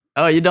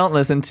Oh, you don't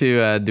listen to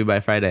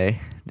Dubai Friday,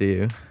 do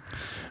you?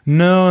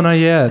 No, not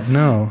yet.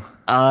 No.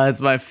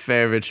 It's my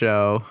favorite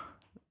show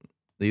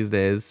these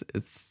days.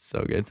 It's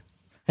so good.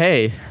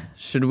 Hey,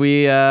 should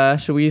we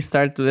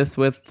start this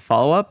with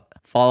follow up?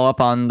 Follow up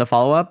on the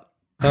follow up?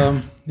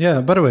 Yeah.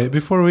 By the way,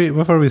 before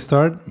we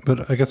start,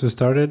 but I guess we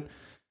started.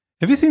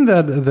 Have you seen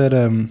that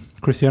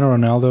Cristiano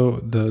Ronaldo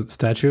the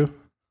statue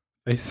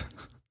face?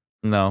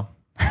 No.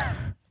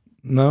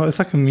 No, it's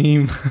like a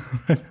meme.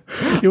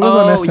 It was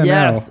on SNL.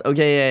 Yes.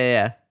 Okay.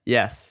 Yeah.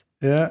 Yes.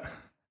 Yeah.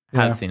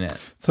 Have seen it.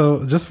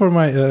 So just for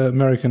my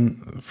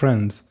American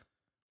friends,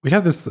 we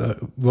have this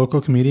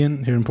local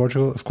comedian here in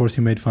Portugal. Of course,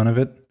 he made fun of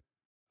it,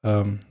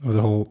 of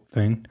the whole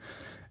thing,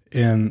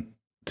 and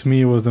to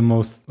me, it was the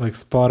most like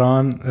spot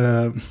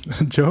on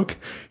joke.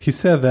 He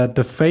said that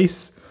the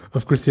face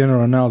of Cristiano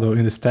Ronaldo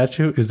in the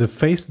statue is the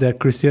face that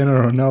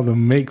Cristiano Ronaldo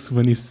makes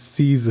when he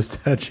sees the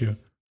statue.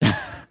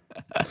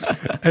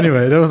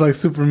 Anyway, that was like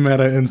super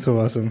meta and so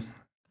awesome.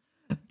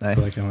 Nice. I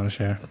feel like I want to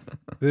share.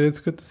 It's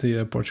good to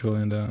see Portugal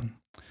in the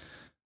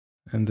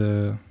I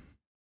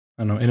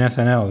don't know, in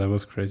SNL. That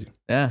was crazy.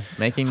 Yeah,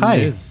 making Hi.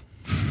 news.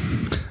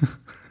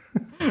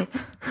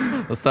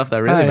 The stuff that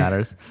really Hi.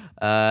 matters.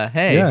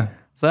 Hey, Yeah,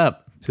 what's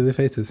up? silly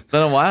faces. It's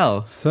been a while.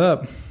 What's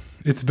up?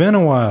 It's been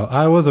a while.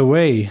 I was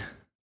away,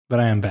 but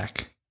I am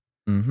back.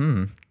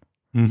 Mm-hmm.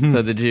 Mhm.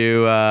 So did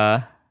you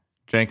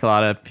drink a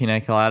lot of pina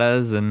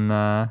coladas and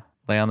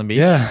lay on the beach?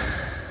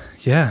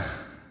 Yeah.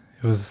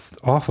 It was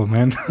awful,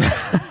 man.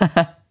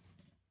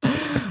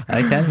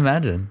 I can't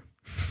imagine.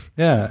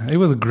 Yeah, it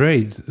was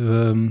great.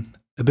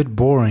 A bit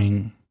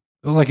boring.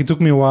 Like it took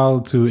me a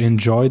while to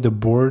enjoy the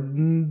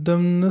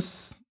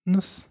boredomness.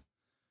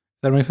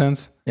 That makes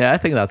sense. Yeah, I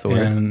think that's a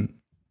word. And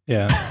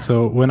yeah,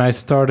 so when I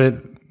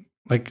started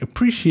like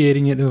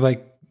appreciating it and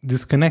like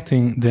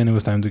disconnecting, then it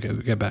was time to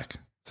get back.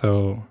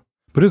 So,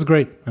 but it was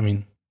great. I mean,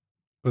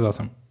 it was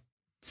awesome.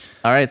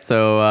 All right,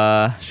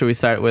 so should we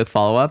start with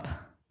follow up?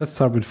 Let's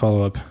start with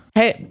follow up.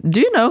 Hey, do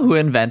you know who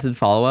invented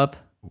follow up?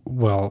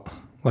 Well,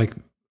 like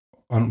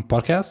on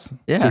podcasts,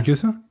 Yeah.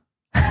 Syracuse?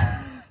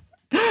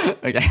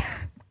 Okay.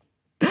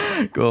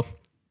 Cool.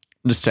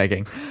 Just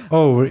checking.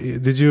 Oh,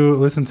 did you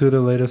listen to the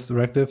latest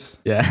directives?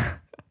 Yeah.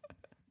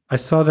 I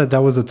saw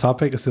that was a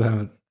topic. I still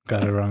haven't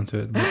got around to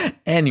it. But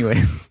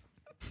Anyways,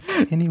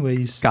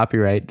 anyways,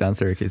 copyright John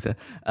Syracuse. do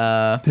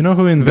you know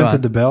who Go on.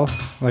 invented the bell?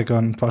 Like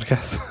on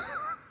podcasts?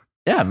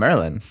 Yeah,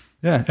 Merlin.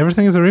 Yeah,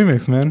 everything is a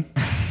remix, man.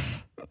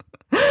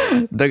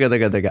 Dugga.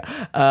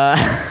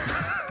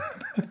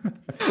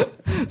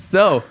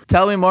 So,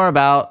 tell me more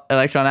about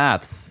Electron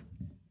Apps.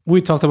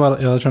 We talked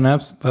about Electron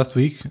Apps last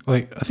week.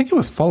 Like, I think it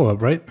was follow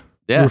up, right?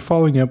 Yeah. We're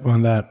following up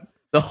on that.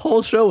 The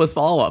whole show was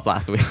follow up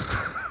last week.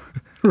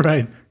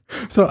 Right.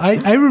 So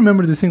I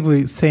remember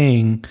distinctly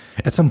saying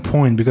at some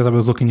point, because I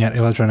was looking at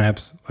Electron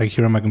Apps like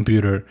here on my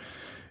computer,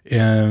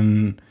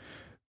 and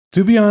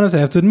to be honest, I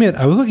have to admit,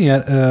 I was looking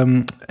at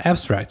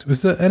Abstract.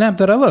 It's an app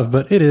that I love,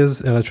 but it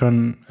is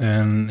Electron,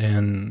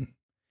 and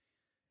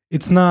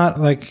it's not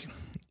like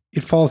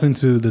it falls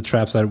into the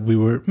traps that we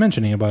were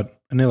mentioning about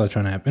an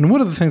Electron app. And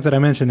one of the things that I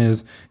mentioned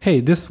is, hey,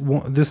 this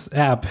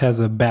app has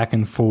a back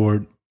and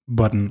forward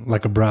button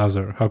like a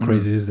browser. How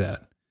crazy is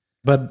that?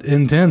 But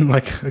and then,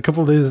 like a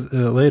couple of days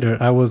later,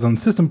 I was on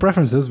System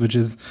Preferences, which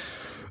is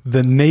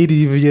the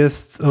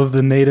nativest of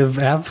the native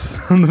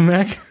apps on the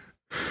Mac,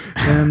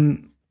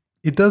 and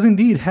it does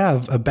indeed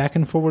have a back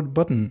and forward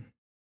button.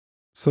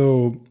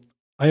 So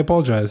I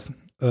apologize.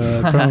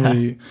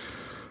 Apparently,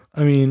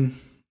 I mean,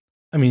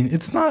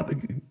 it's not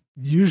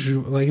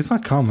usual, like it's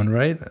not common,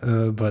 right?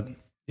 But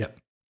yeah,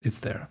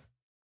 it's there.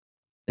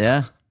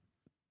 Yeah.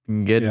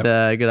 Good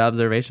good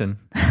observation.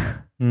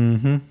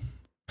 Mm-hmm.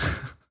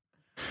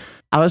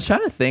 I was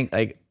trying to think,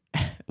 like,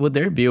 would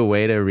there be a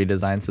way to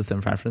redesign system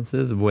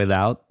preferences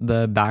without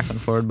the back and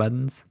forward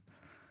buttons?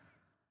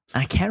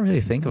 I can't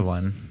really think of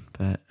one,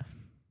 but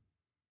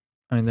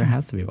I mean, there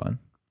has to be one.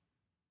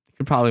 You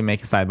could probably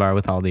make a sidebar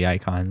with all the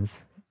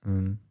icons.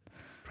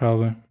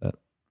 Probably.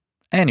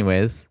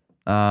 Anyways,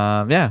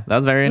 yeah, that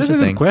was very That's a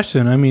good interesting.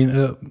 question. I mean,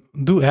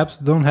 do apps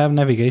don't have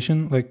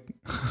navigation? Like,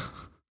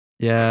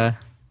 Yeah.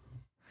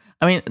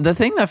 I mean, the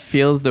thing that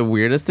feels the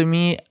weirdest to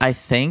me, I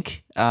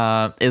think,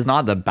 is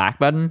not the back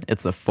button.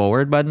 It's the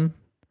forward button.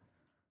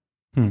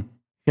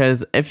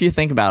 Because if you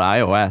think about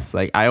iOS,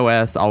 like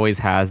iOS always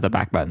has the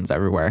back buttons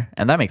everywhere.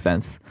 And that makes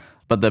sense.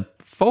 But the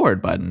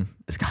forward button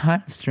is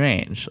kind of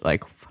strange.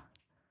 Like,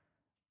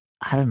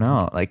 I don't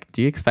know. Like,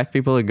 do you expect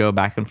people to go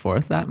back and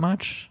forth that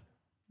much?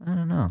 I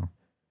don't know.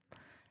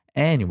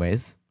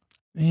 Anyways.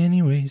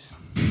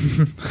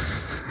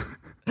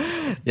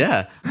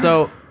 Yeah.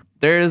 So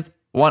there's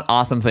one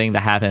awesome thing that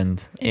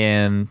happened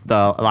in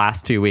the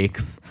last 2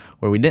 weeks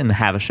where we didn't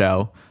have a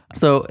show.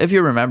 So if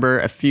you remember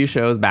a few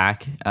shows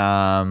back,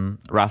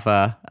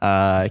 Rafa,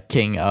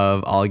 king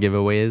of all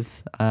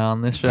giveaways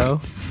on this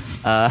show,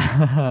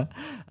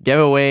 gave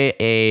away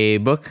a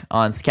book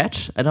on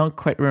Sketch. I don't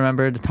quite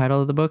remember the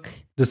title of the book.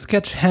 The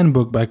Sketch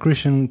Handbook by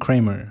Christian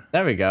Kramer.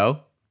 There we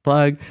go.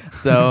 Plug.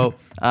 So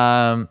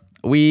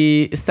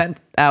we sent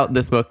out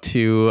this book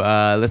to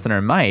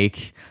listener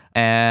Mike,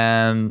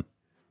 and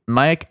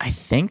Mike, I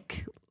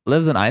think,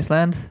 lives in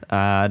Iceland.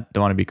 Don't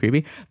want to be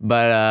creepy,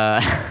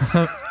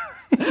 but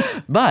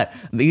but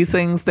these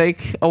things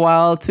take a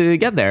while to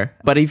get there.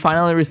 But he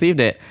finally received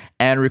it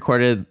and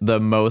recorded the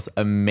most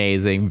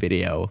amazing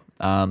video.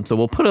 So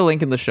we'll put a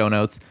link in the show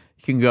notes.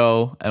 You can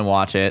go and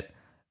watch it.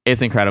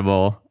 It's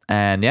incredible.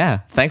 And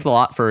yeah, thanks a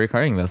lot for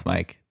recording this,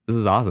 Mike. This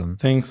is awesome.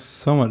 Thanks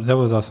so much. That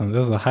was awesome. That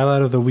was a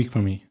highlight of the week for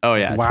me. Oh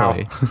yeah, wow.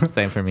 Totally.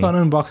 Same for me. So an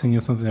unboxing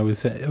is something that we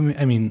said.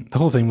 I mean, the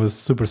whole thing was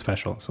super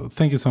special. So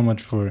thank you so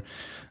much for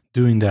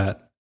doing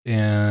that.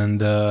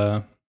 And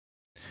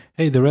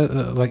hey,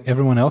 like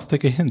everyone else,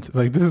 take a hint.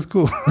 Like, this is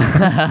cool.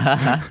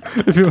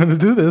 If you want to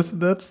do this,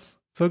 that's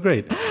so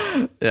great.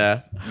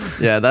 Yeah,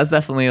 that's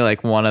definitely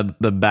like one of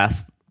the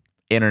best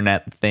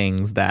internet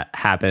things that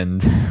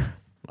happened.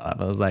 I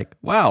was like,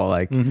 wow,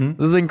 like this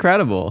is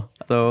incredible.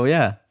 So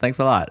yeah, thanks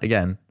a lot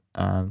again.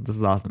 This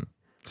is awesome.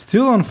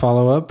 Still on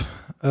follow-up.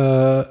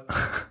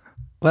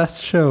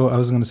 Last show, I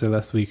was going to say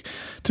last week.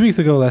 2 weeks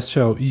ago, last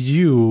show,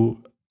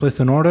 you placed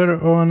an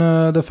order on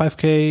the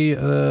 5K,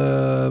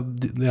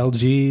 the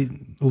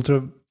LG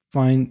ultra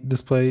fine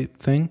display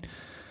thing.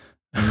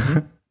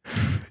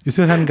 You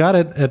still hadn't got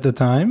it at the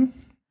time.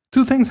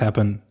 2 things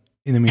happened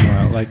in the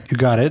meanwhile. Like, you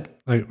got it,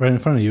 like right in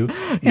front of you.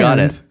 Got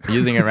it.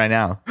 Using it right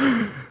now.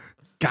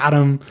 Got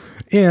him.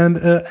 And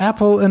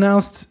Apple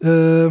announced,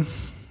 well,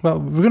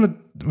 we're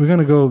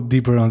gonna go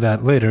deeper on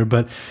that later,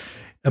 but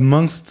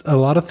amongst a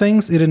lot of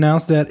things, it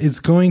announced that it's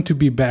going to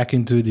be back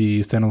into the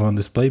standalone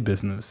display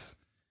business.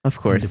 Of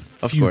course.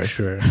 Of course.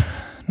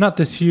 Not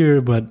this year,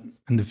 but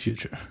in the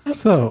future.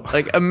 So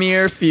like a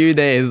mere few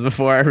days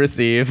before I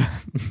receive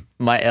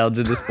my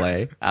LG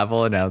display,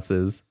 Apple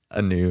announces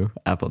a new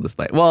Apple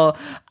display. Well,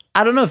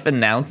 I don't know if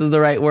announce is the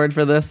right word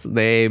for this.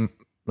 They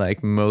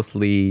like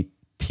mostly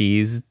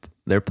teased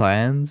their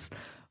plans,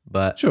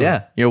 but sure.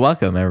 Yeah, you're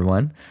welcome,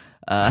 everyone.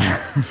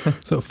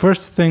 So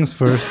first things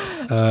first,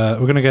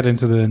 we're gonna get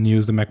into the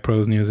news, the Mac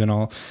Pros news and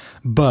all,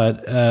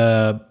 but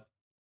I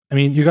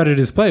mean, you got a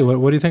display.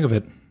 What do you think of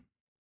it?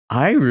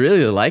 I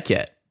really like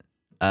it.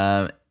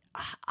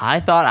 I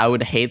thought I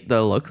would hate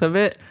the looks of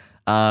it,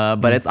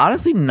 but it's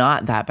honestly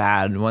not that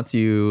bad once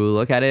you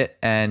look at it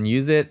and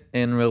use it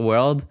in real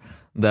world.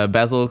 The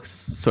bezels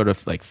sort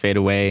of like fade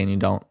away and you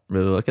don't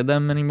really look at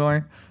them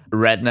anymore.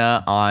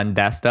 Retina on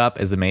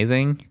desktop is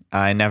amazing.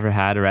 I never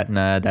had a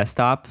Retina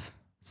desktop,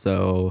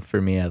 so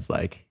for me it's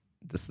like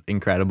this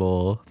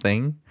incredible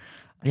thing.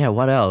 Yeah,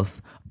 what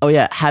else? Oh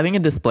yeah, having a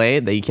display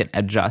that you can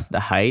adjust the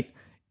height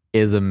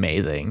is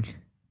amazing.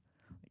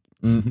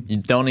 You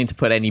don't need to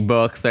put any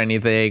books or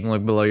anything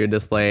like below your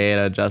display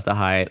to adjust the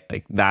height.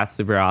 Like, that's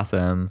super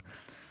awesome.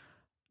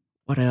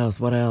 What else?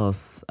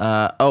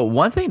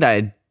 One thing that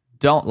I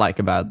don't like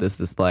about this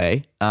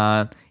display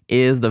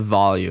is the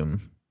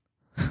volume.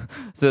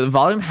 So the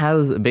volume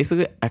has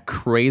basically a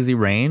crazy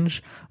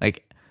range.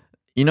 Like,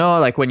 you know,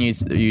 like when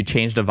you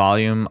change the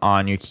volume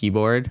on your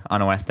keyboard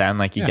on OS X,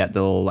 like you get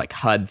the little like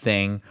HUD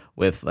thing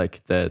with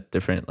like the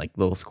different like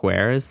little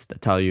squares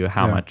that tell you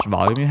how much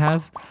volume you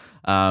have.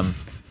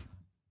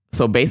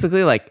 So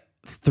basically, like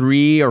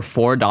 3 or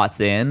 4 dots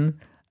in,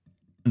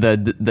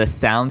 the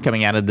sound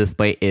coming out of the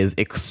display is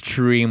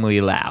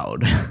extremely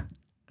loud.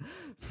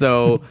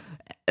 So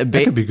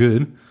that could be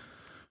good.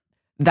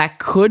 That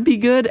could be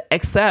good,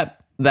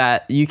 except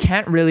that you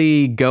can't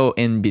really go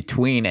in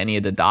between any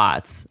of the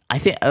dots. I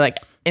think, like,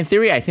 in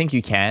theory, I think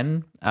you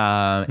can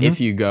if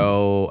you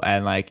go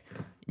and like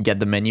get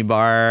the menu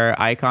bar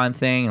icon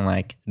thing and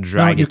like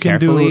drag it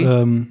carefully.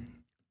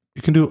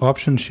 You can do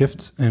Option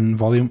Shift and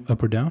volume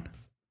up or down.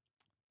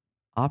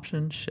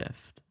 Option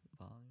Shift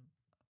volume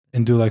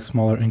and do like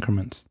smaller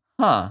increments.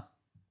 Huh?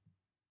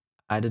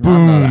 I did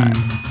not know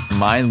that.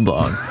 Mind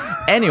blown.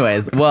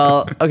 Anyways,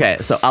 well, okay,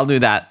 so I'll do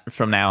that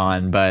from now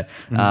on. But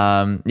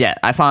yeah,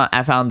 I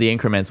found the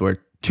increments were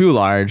too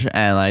large,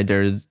 and like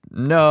there's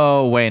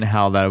no way in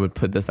hell that I would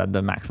put this at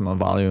the maximum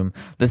volume.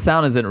 The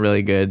sound isn't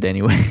really good,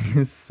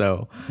 anyways.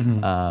 So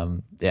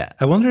yeah,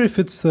 I wonder if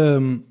it's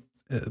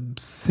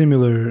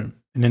similar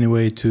in any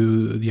way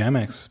to the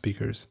IMAX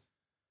speakers.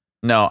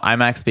 No,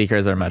 IMAX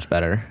speakers are much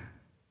better.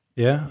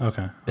 Yeah.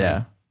 Okay.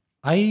 Yeah.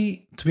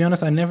 To be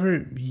honest, I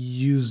never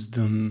used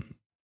them.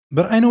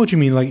 But I know what you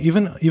mean. Like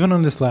even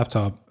on this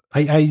laptop,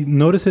 I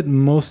notice it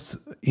most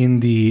in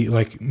the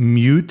like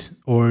mute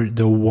or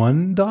the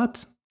 1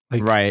 dot.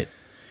 Like right.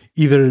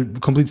 Either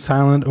complete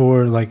silent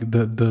or like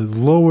the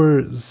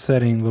lower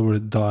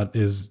dot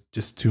is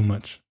just too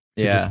much.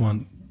 You just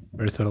want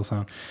very subtle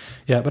sound.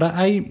 Yeah, but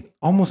I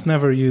almost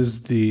never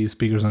use the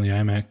speakers on the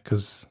iMac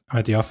because I'm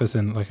at the office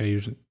and like I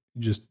usually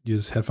just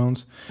use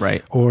headphones.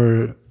 Right.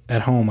 Or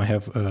at home I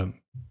have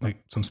like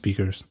some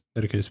speakers,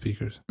 dedicated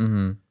speakers.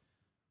 Mm-hmm.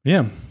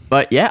 Yeah.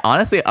 But yeah,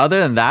 honestly, other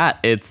than that,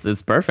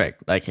 it's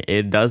perfect. Like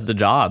it does the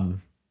job.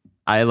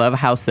 I love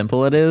how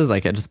simple it is.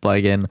 Like I just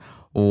plug in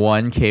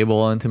one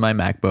cable into my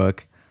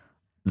MacBook.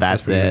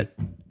 That's it.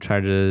 Great.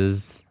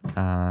 Charges.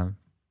 Yeah.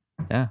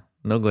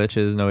 No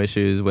glitches, no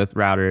issues with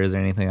routers or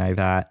anything like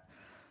that.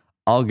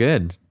 All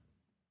good.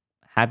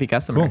 Happy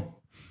customer.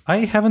 Cool. I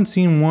haven't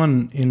seen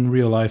one in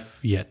real life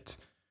yet.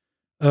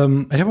 I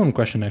have one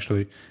question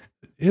actually.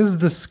 Is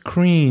the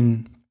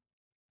screen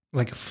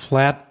like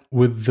flat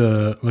with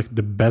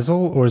the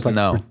bezel, or is like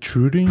No.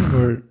 protruding,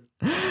 or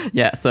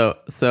Yeah, so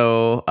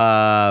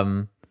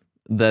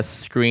the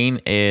screen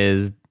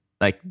is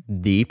like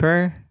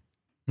deeper.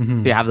 So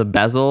you have the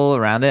bezel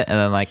around it, and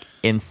then like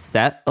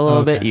inset a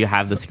little bit, Okay. you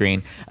have the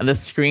screen. And the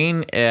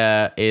screen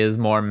is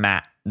more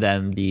matte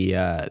than the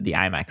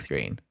iMac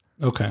screen.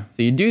 okay.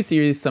 So you do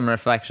see some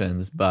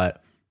reflections,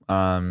 but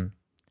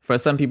for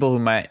some people who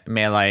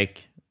may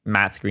like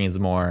matte screens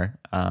more,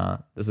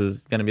 this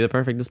is going to be the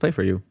perfect display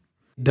for you.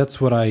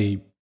 That's what I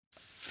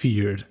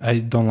feared. I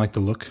don't like the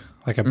look.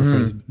 Like I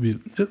prefer to be,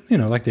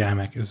 like the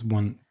iMac is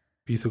one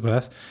piece of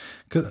glass.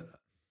 'Cause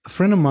a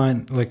friend of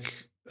mine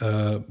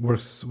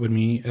works with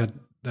me at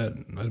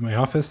my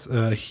office.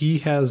 He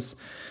has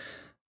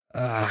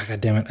God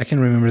damn it, I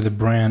can't remember the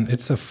brand.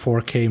 It's a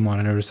 4K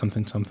monitor or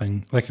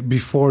something. Like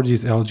before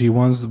these LG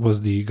ones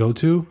was the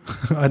go-to.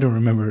 I don't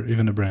remember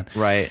even the brand.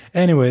 Right.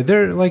 Anyway,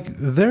 they're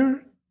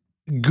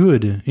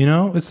good,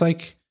 It's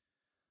like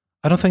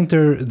I don't think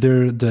they're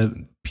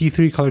the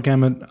P3 color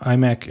gamut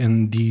iMac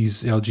and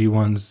these LG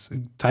ones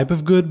type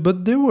of good,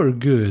 but they were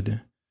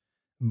good.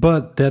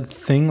 But that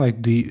thing,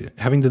 like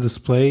having the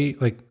display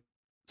like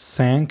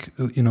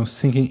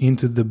sinking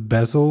into the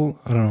bezel.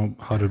 I don't know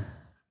how to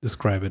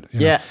describe it.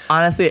 Yeah,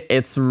 honestly,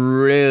 it's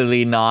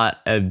really not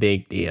a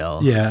big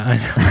deal. Yeah,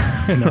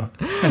 I know.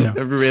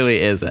 It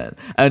really isn't.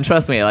 And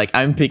trust me, like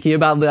I'm picky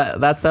about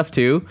that stuff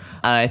too.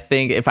 I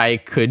think if I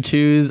could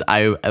choose,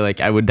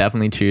 I would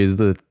definitely choose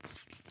the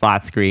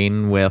flat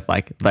screen with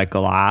like the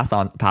glass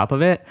on top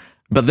of it.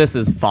 But this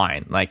is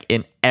fine. Like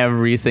in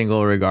every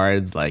single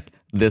regards, like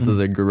this is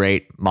a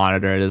great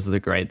monitor. This is a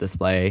great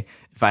display.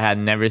 If I had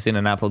never seen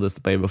an Apple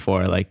display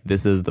before, like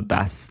this is the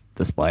best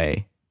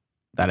display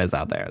that is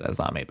out there that's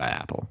not made by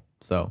Apple.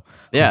 So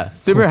yeah,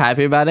 super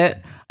happy about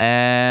it.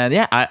 And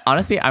yeah,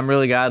 I'm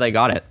really glad I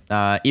got it.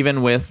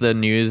 Even with the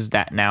news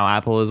that now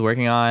Apple is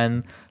working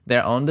on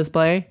their own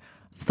display,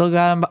 still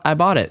glad I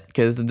bought it,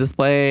 because the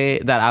display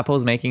that Apple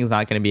is making is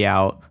not going to be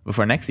out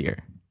before next year.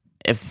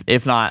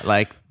 If not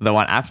like the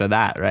one after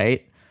that,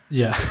 right?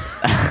 Yeah.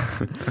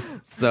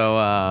 So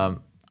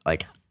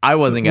I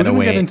wasn't going to wait.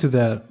 We're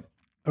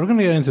going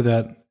to get into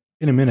that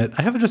in a minute.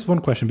 I have just one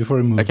question before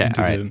we move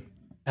into the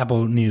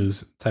Apple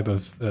News type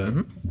of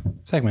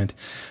segment.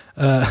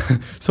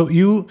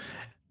 So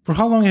for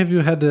how long have you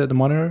had the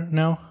monitor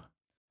now?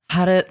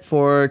 Had it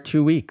for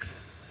 2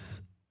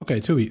 weeks. Okay,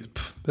 2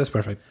 weeks. That's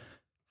perfect.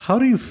 How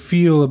do you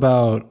feel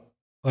about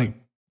like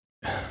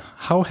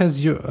how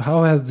has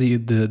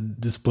the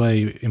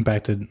display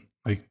impacted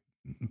like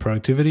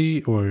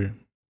productivity or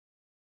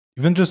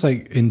even just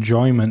like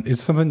enjoyment?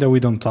 It's something that we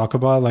don't talk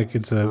about. Like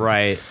it's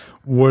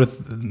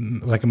worth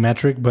like a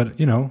metric, but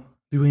do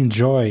you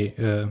enjoy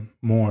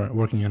more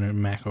working on a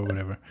Mac or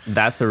whatever?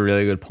 That's a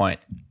really good point.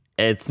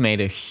 It's made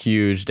a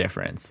huge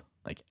difference.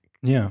 Like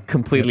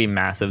completely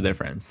massive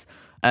difference.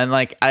 And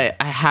like I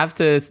have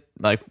to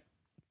like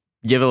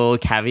give a little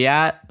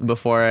caveat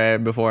before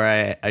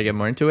I get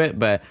more into it,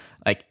 but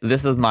like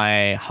this is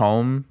my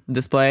home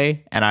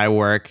display and I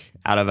work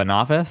out of an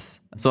office.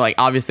 So like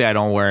obviously I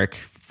don't work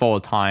full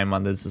time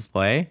on this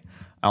display.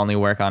 I only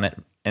work on it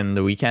in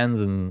the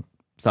weekends and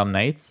some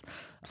nights.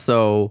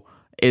 So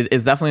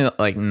it's definitely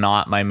like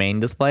not my main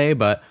display,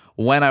 but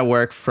when I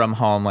work from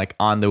home, like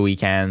on the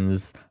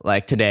weekends,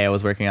 like today I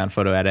was working on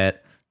photo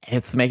edit,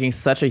 it's making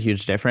such a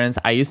huge difference.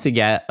 I used to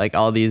get like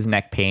all these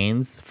neck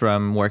pains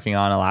from working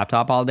on a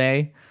laptop all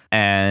day,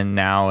 and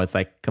now it's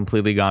like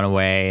completely gone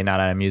away now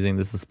that I'm using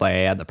this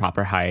display at the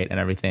proper height and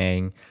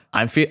everything.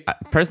 I'm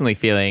personally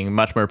feeling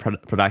much more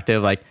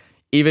productive. Like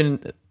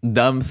even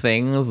dumb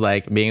things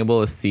like being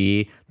able to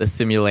see the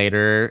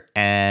simulator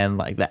and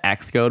like the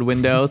Xcode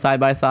window side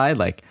by side,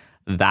 like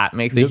that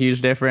makes a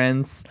huge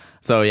difference.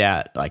 So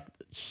yeah, like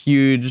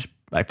huge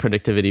like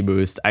productivity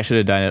boost. I should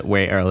have done it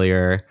way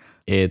earlier.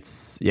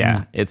 It's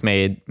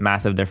made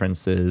massive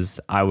differences.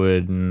 I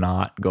would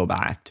not go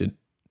back to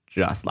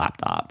just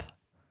laptop.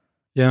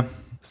 Yeah.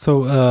 So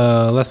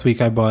last week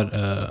I bought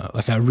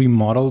I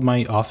remodeled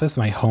my office,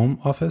 my home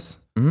office.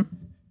 Mm-hmm.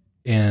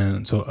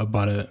 And so I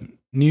bought a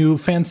new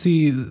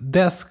fancy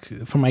desk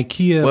from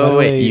IKEA.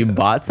 Wait, you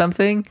bought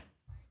something?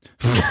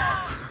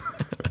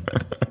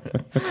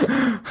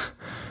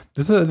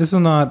 This is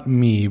not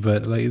me,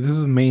 but like this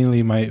is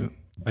mainly my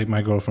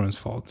girlfriend's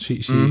fault.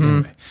 She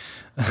anyway.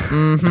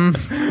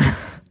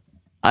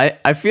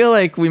 I feel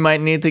like we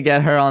might need to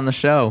get her on the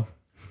show.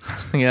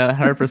 Yeah,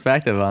 her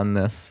perspective on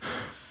this.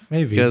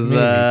 Maybe. Because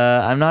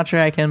I'm not sure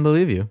I can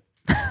believe you.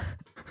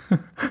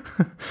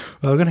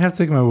 Well, I'm gonna have to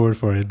take my word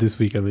for it this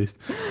week at least.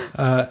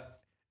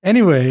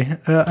 Anyway,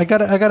 I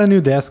got a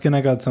new desk and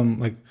I got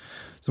some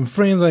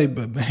frames. I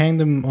hang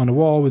them on the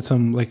wall with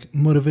some like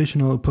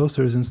motivational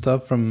posters and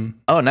stuff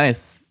from. Oh,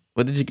 nice.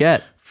 What did you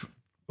get?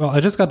 Well, I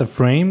just got the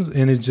frames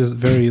and it's just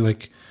very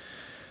like,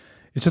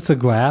 it's just a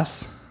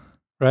glass,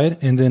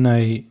 right? And then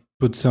I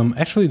put some.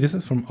 Actually, this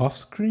is from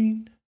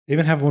Offscreen. They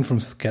even have one from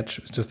Sketch.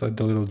 It's just like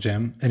the little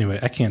gem. Anyway,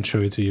 I can't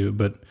show it to you,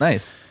 but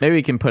Nice. Maybe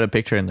we can put a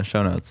picture in the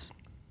show notes.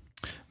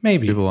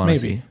 maybe People want to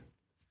maybe. see.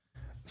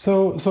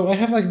 So I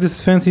have like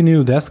this fancy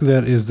new desk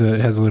that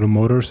has a little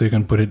motor, so you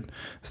can put it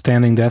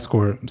standing desk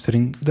or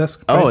sitting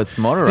desk. Oh, right? it's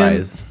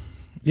motorized.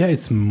 Yeah,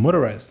 it's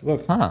motorized.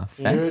 Look, Huh.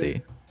 You hear it?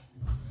 Fancy.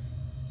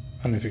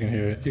 I don't know if you can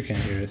hear it. You can't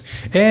hear it.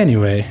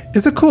 Anyway,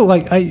 it's a cool.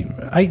 Like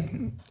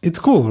it's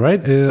cool,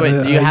 right?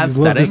 Wait, do you I have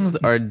love this- settings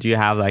or do you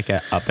have like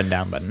a up and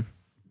down button?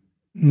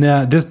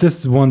 Nah,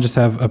 this one just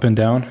have up and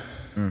down.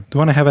 Mm. The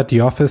one I have at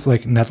the office,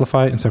 like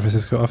Netlify in San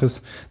Francisco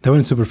office, that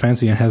one is super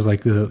fancy and has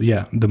like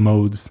the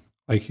modes.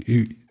 Like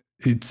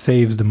it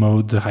saves the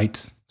mode, the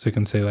heights, so you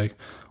can say like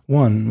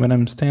 1 when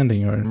I'm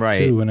standing or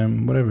Right. 2 when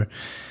I'm whatever.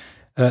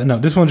 No,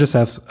 this one just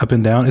has up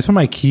and down. It's from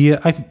IKEA.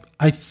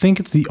 I think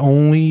it's the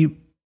only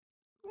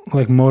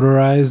like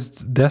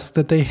motorized desk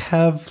that they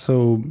have.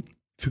 So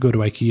if you go to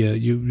IKEA,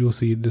 you'll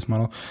see this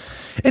model.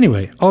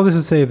 Anyway, all this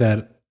to say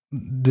that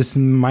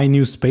my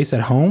new space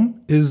at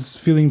home is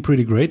feeling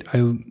pretty great.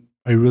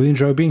 I really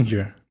enjoy being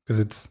here because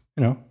it's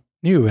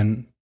new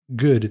and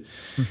good,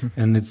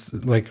 and it's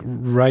like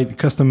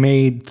custom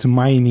made to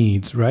my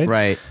needs, right?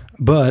 Right.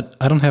 But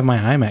I don't have my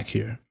iMac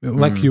here,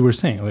 like you were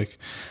saying. Like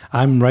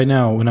I'm right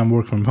now when I'm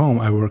working from home,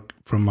 I work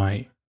from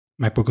my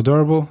MacBook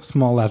Adorable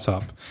small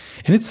laptop,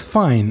 and it's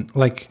fine.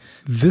 Like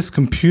this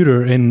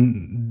computer,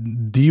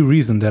 and the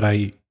reason that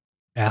I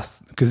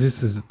asked, because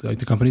this is like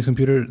the company's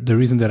computer, the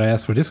reason that I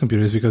asked for this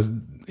computer is because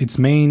its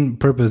main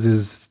purpose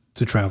is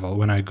to travel.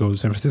 When I go to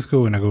San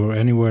Francisco, when I go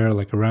anywhere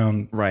like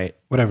around, Right.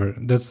 whatever,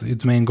 that's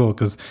its main goal.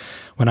 Because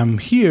when I'm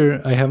here,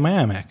 I have my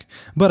iMac,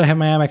 but I have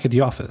my iMac at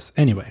the office.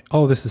 Anyway,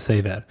 all this to say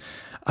that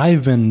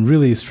I've been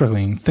really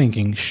struggling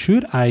thinking,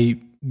 should I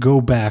go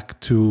back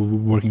to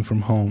working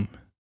from home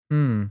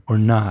or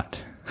not?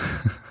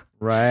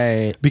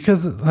 Right.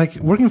 Because like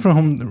working from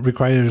home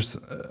requires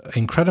an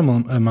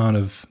incredible amount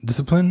of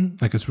discipline.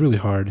 Like it's really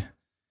hard,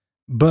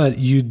 but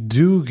you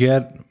do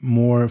get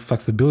more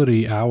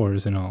flexibility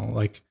hours and all.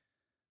 Like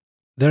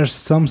there's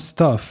some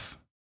stuff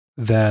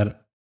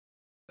that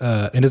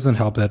it doesn't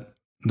help that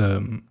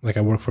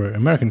I work for an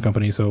American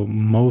company, so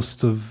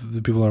most of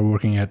the people are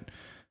working at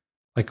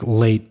like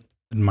late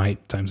in my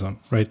time zone,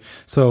 right?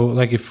 So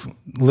like if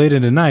late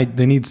in the night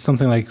they need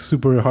something like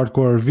super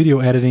hardcore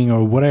video editing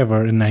or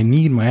whatever, and I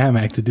need my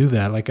iMac to do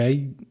that, like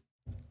I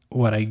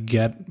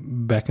get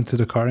back into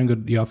the car and go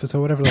to the office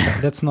or whatever,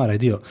 like that's not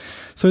ideal.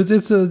 So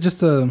it's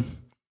just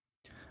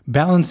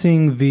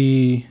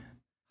balancing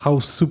how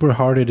super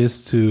hard it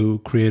is to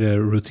create a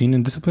routine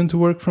and discipline to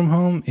work from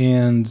home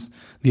and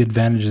the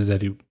advantages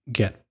that you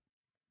get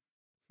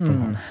from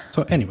home.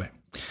 So anyway,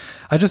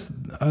 I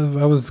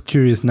was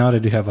curious now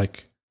that you have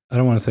like, I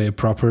don't want to say a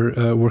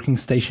proper working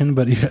station,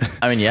 but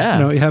I mean,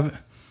 yeah. you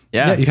have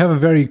you have a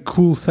very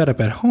cool setup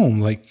at home.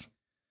 Like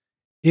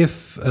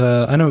if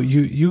I know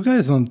you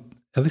guys don't,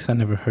 at least I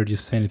never heard you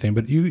say anything,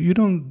 but you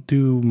don't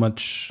do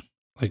much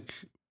like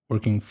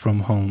working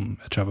from home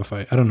at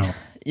Shopify. I don't know.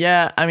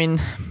 Yeah, I mean,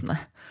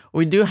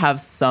 we do have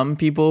some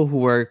people who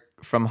work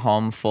from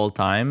home full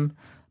time,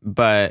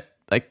 but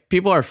like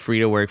people are free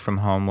to work from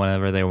home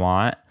whenever they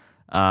want.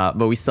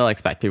 But we still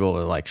expect people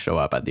to like show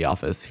up at the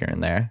office here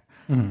and there.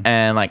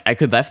 And like I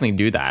could definitely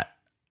do that.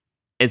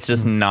 It's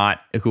just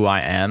not who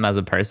I am as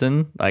a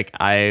person. Like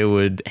I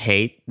would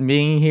hate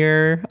being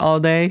here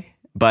all day,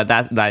 but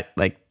that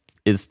like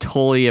is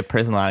totally a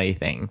personality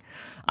thing.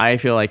 I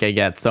feel like I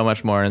get so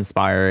much more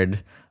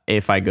inspired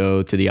if I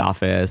go to the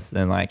office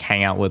and like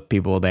hang out with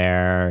people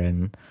there,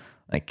 and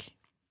like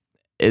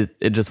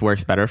it just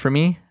works better for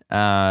me.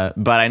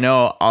 But I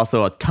know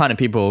also a ton of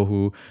people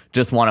who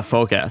just want to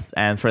focus,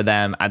 and for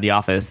them at the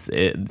office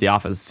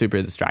is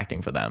super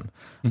distracting for them,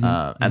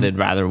 and they'd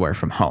rather work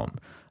from home.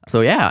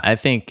 So yeah, I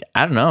think,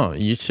 I don't know,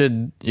 you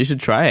should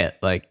try it.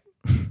 Like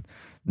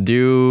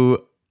do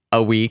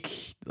a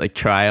week like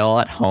trial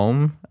at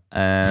home,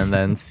 and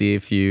then see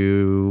if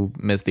you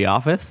miss the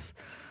office,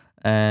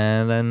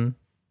 and then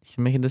you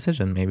can make a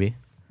decision. Maybe,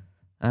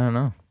 I don't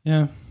know.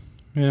 Yeah.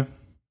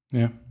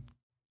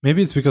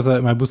 Maybe it's because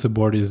my boosted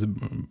board is,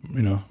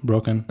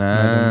 broken. I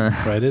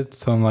haven't tried it,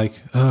 so I'm like,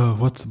 oh,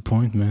 what's the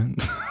point, man?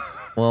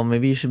 Well,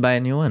 maybe you should buy a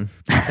new one.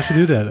 I should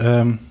do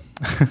that.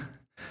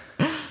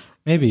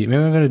 Maybe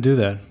I'm gonna do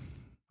that.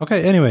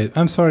 Okay. Anyway,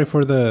 I'm sorry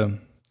for the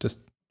just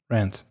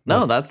rant.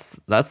 No,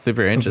 that's super Something that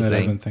I've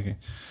interesting. been thinking.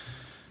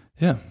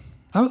 Yeah,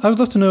 I would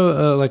love to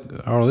know, like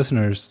our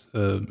listeners'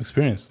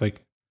 experience.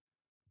 Like,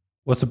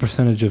 what's the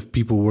percentage of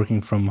people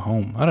working from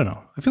home? I don't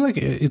know. I feel like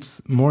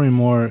it's more and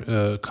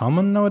more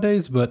common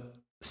nowadays, but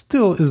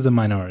still is the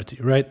minority,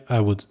 right? I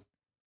would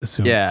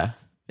assume. Yeah,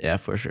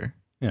 for sure.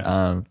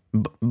 Yeah.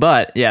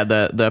 But yeah,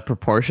 the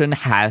proportion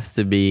has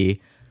to be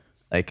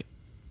like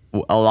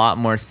a lot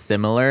more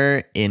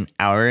similar in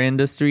our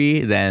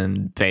industry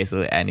than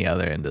basically any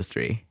other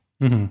industry.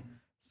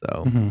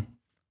 So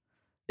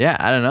yeah,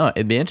 I don't know.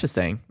 It'd be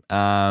interesting.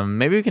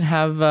 Maybe we can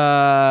have.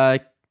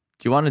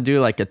 Do you want to do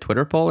like a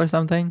Twitter poll or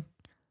something?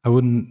 I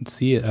wouldn't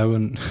see it. I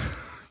wouldn't.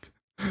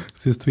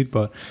 It's his tweet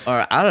bot.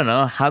 Or I don't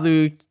know. How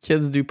do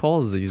kids do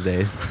polls these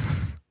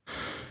days?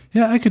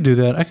 Yeah, I could do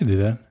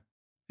that.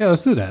 Yeah,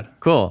 let's do that.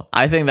 Cool.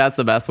 I think that's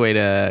the best way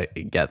to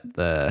get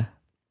the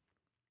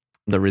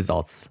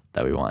results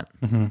that we want.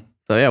 Mm-hmm.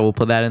 So yeah, we'll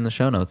put that in the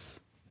show notes.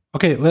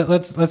 Okay,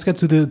 let's get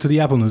to the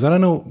Apple news. I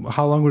don't know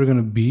how long we're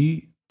gonna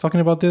be talking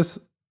about this,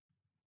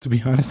 to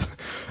be honest.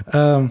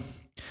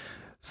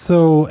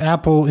 So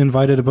Apple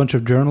invited a bunch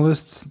of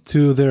journalists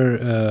to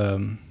their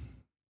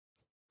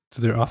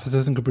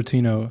offices in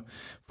Cupertino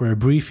for a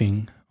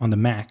briefing on the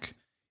Mac,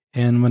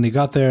 and when they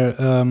got there,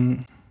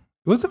 it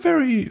was a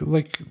very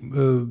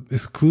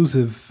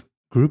exclusive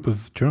group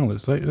of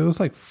journalists. Like it was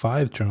like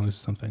 5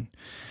 journalists or something.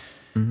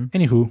 Mm-hmm.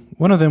 Anywho,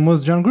 one of them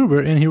was John Gruber,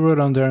 and he wrote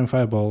on Daring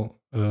Fireball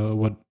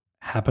what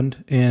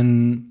happened.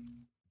 And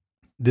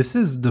this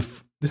is the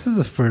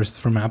first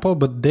from Apple,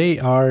 but they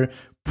are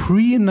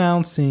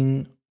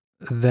pre-announcing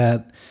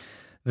that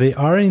they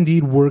are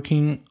indeed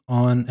working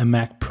on a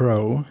Mac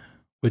Pro,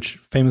 which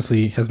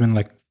famously has been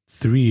like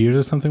 3 years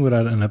or something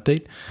without an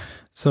update.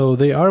 So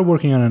they are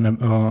working on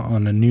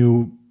a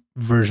new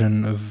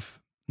version of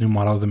new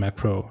model of the Mac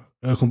Pro,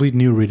 a complete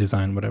new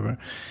redesign, whatever.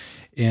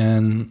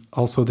 And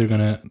also they're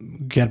gonna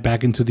get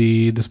back into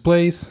the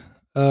displays.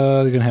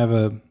 They're gonna have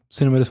a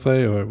cinema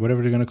display or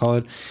whatever they're gonna call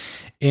it,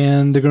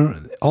 and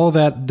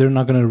they're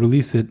not gonna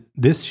release it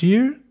this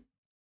year.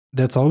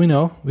 That's all we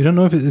know. We don't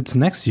know if it's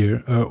next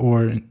year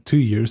or in 2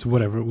 years,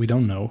 whatever. We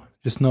don't know.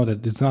 Just know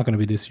that it's not gonna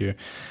be this year.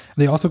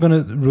 They're also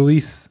gonna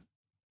release.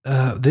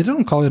 They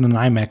don't call it an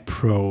iMac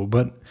Pro,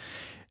 but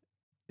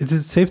is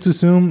it safe to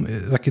assume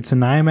like it's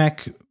an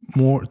iMac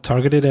more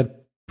targeted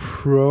at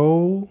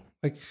Pro?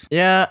 Like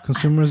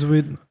consumers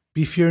with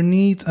beefier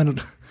needs.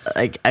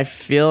 I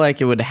feel like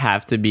it would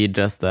have to be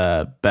just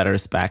better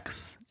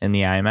specs in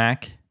the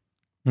iMac.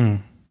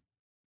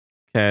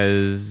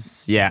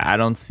 Because I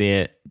don't see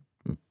it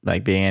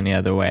like being any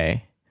other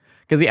way.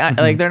 Because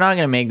like they're not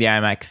gonna make the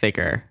iMac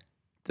thicker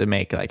to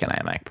make like an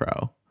iMac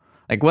Pro.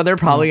 Like what they're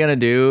probably gonna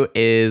do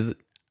is,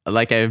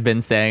 like I've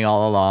been saying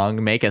all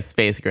along, make a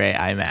space gray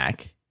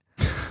iMac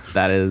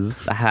that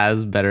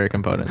has better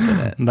components in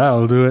it.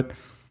 That'll do it.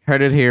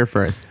 Heard it here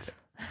first.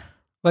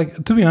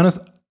 Like, to be honest,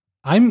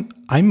 I'm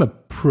a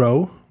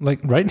pro. Like,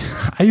 right?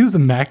 I use the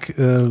Mac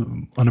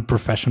on a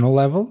professional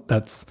level.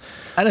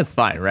 And it's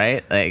fine,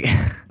 right?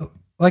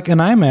 Like an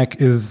iMac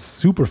is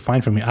super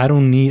fine for me. I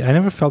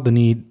never felt the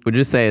need. Would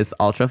you say it's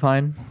ultra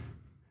fine?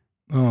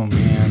 Oh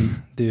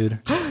man, dude.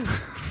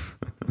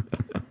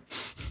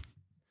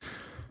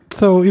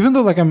 So even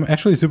though like I'm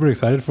actually super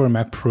excited for a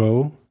Mac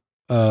Pro,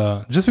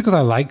 just because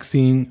I like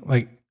seeing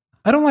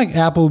I don't like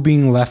Apple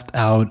being left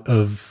out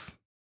of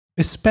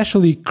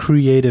especially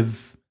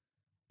creative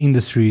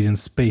industries and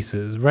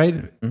spaces, right?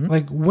 Mm-hmm.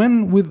 Like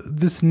when with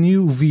this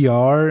new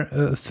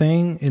VR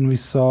thing, and we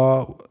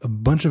saw a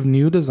bunch of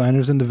new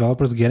designers and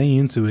developers getting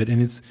into it,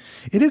 and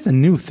it is a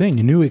new thing,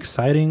 a new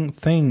exciting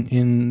thing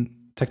in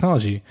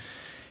technology,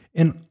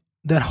 and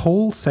that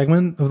whole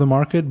segment of the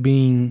market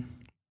being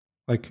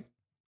like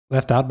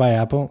left out by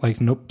Apple, like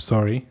nope,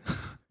 sorry,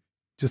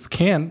 just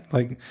can't.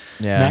 Like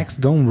Macs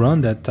don't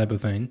run that type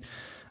of thing.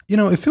 You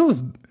know, it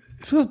feels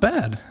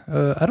bad.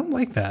 I don't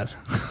like that.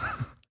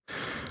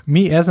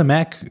 Me as a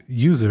Mac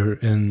user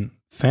and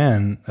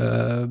fan,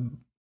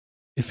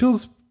 it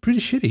feels pretty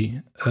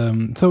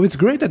shitty. So it's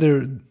great that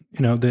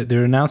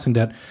they're announcing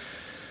that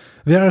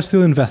they are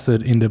still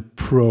invested in the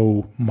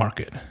Pro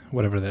market,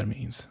 whatever that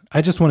means.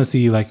 I just want to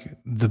see like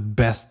the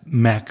best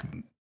Mac,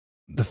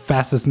 the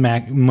fastest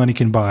Mac money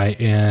can buy,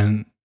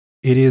 and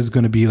it is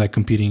going to be like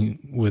competing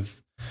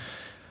with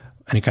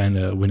any kind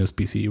of Windows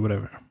PC,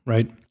 whatever,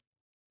 right?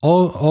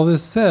 All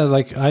this said,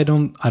 like I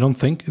don't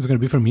think it's gonna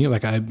be for me.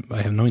 Like I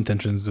have no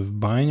intentions of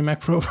buying a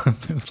Mac Pro.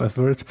 Famous last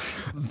words.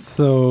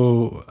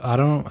 So I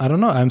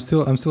don't know. I'm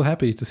still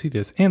happy to see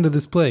this and the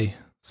display.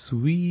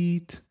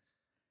 Sweet.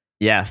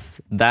 Yes,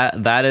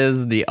 that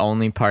is the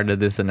only part of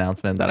this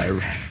announcement that I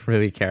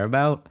really care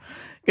about.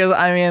 Because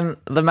I mean,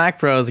 the Mac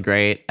Pro is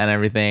great and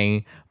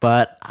everything,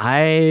 but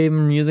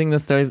I'm using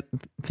this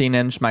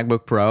 13-inch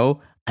MacBook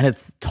Pro, and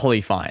it's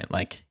totally fine.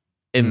 Like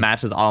it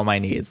matches all my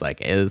needs.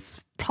 Like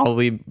it's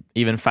probably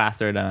even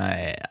faster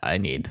than I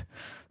need.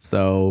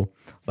 So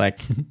like,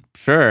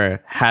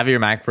 sure, have your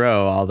Mac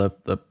Pro, all the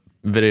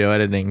video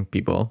editing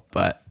people,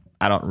 but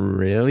I don't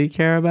really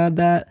care about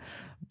that.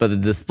 But the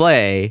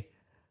display,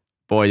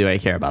 boy, do I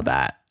care about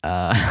that.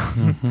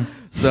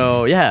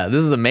 So yeah,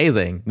 this is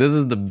amazing. This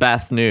is the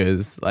best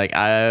news. Like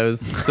I was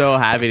so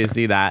happy to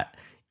see that.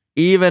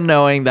 Even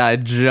knowing that I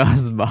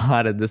just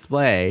bought a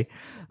display,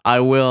 I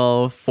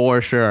will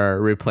for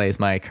sure replace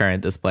my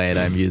current display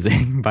that I'm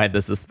using by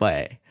this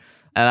display.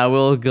 And I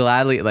will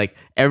gladly, like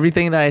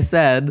everything that I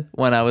said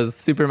when I was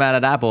super mad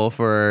at Apple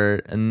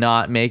for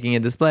not making a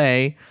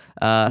display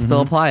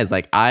still applies.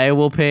 Like I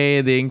will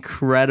pay the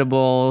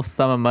incredible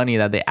sum of money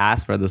that they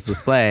asked for this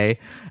display,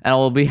 and I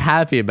will be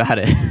happy about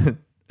it.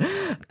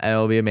 And it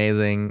will be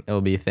amazing. It will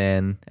be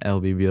thin. It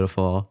will be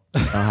beautiful.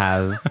 It'll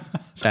have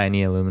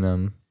shiny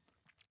aluminum.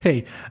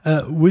 Hey,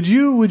 would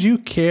you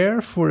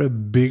care for a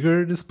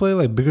bigger display,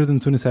 like bigger than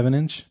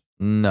 27-inch?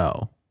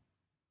 No.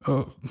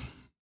 Oh,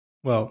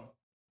 well,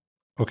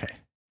 okay.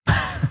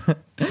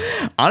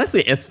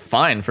 Honestly, it's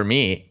fine for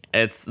me.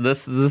 It's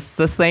this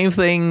the same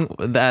thing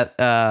that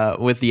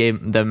with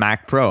the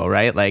Mac Pro,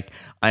 right? Like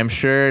I'm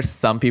sure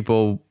some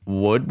people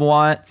would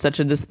want such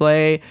a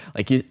display.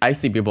 Like I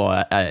see people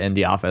in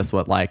the office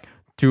with like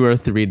 2 or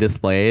 3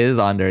 displays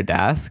on their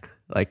desk,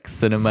 like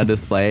cinema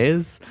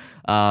displays.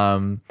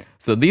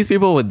 So these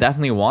people would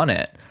definitely want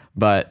it.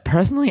 But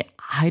personally,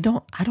 I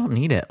don't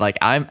need it. Like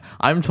I'm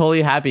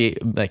totally happy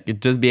like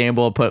just being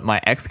able to put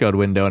my Xcode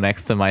window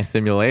next to my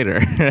simulator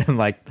and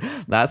like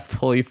that's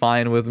totally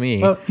fine with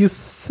me. Well, you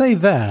say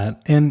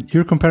that and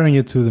you're comparing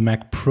it to the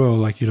Mac Pro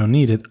like you don't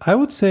need it. I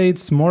would say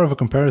it's more of a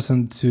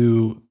comparison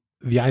to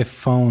the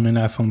iPhone and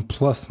iPhone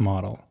Plus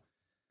model.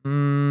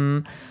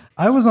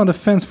 I was on the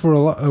fence for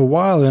a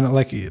while and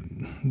like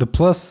the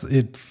Plus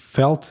it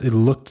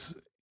looked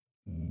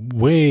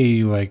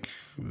way like,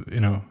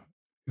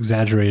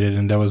 exaggerated,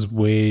 and that was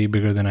way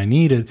bigger than I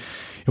needed.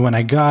 And when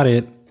I got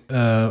it,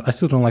 I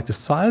still don't like the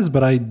size,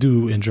 but I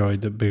do enjoy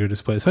the bigger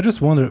display. So I just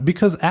wonder,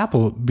 because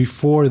Apple,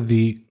 before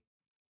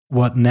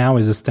what now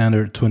is a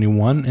standard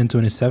 21 and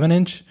 27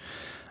 inch,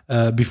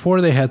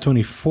 before they had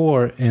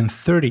 24 and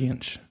 30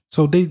 inch.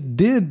 So they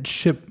did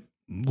ship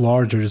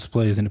larger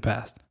displays in the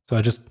past. So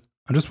I'm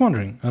just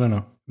wondering, I don't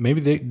know,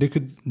 maybe they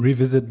could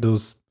revisit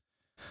those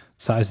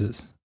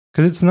sizes,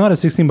 because it's not a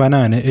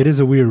 16:9. It is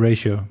a weird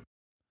ratio.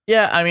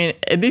 Yeah, I mean,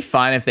 it'd be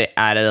fine if they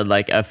added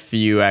like a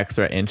few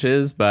extra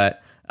inches,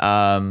 but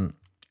one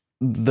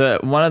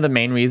of the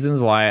main reasons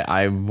why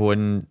I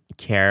wouldn't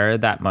care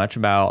that much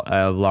about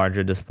a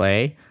larger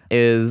display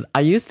is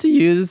I used to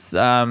use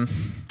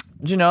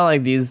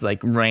like these like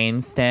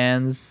rain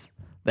stands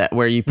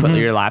where you put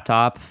your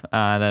laptop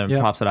and then it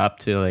props it up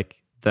to like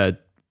the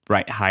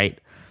right height.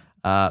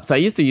 So I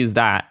used to use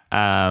that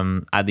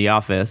at the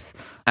office,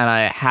 and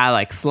I had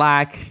like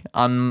Slack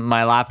on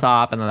my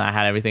laptop, and then I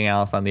had everything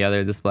else on the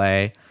other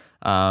display,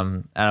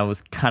 and I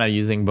was kind of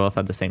using both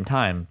at the same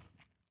time.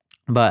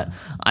 But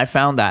I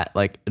found that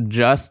like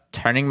just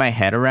turning my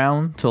head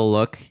around to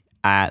look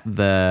at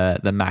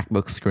the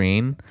MacBook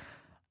screen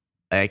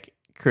like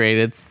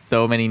created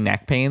so many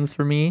neck pains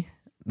for me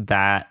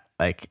that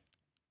like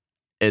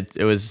it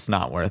was just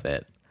not worth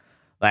it.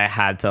 I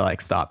had to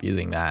like stop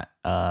using that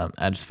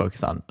and just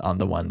focus on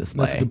the one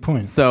display. That's a good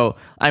point. So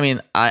I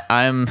mean,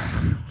 I'm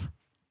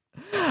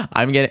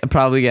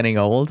probably getting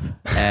old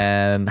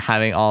and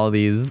having all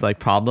these like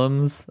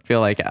problems. I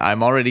feel like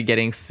I'm already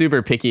getting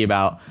super picky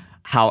about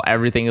how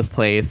everything is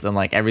placed, and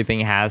like everything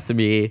has to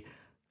be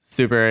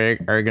super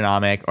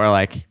ergonomic, or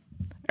like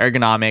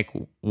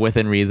ergonomic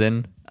within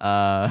reason.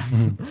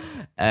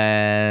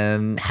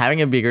 And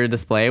having a bigger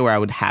display where I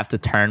would have to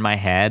turn my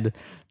head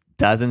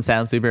doesn't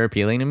sound super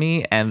appealing to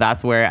me, and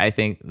that's where I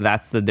think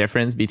that's the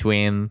difference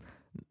between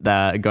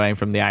the going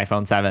from the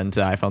iPhone 7 to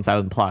iPhone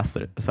 7 Plus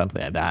or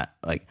something like that.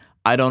 Like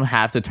I don't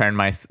have to turn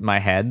my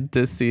head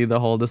to see the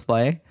whole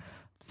display.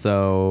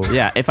 So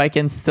yeah, if I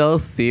can still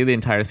see the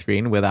entire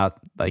screen without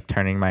like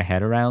turning my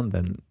head around,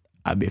 then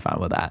I'd be fine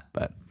with that.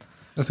 But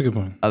that's a good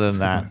point. Other than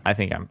that, I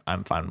think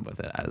I'm fine with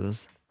it as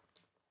is.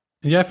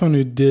 The iPhone,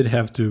 you did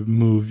have to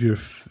move your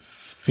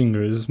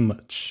fingers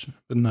much,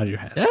 but not your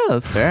head. Yeah,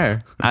 that's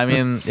fair. I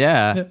mean,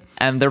 yeah.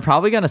 And they're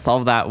probably going to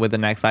solve that with the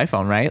next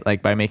iPhone, right?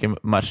 Like by making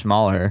it much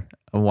smaller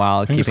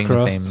while Fingers keeping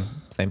crossed.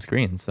 the same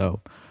screen.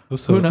 So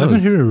who knows? I've been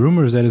hearing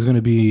rumors that it's going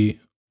to be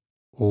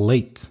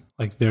late.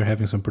 Like they're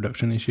having some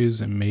production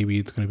issues, and maybe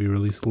it's going to be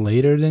released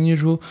later than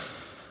usual.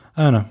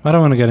 I don't know. I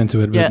don't want to get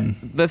into it. Yeah,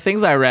 but the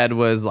things I read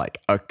was like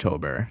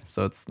October,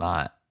 so it's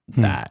not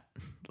that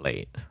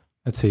late.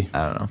 Let's see.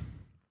 I don't know.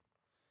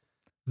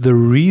 The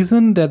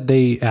reason that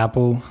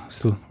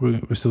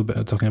we're still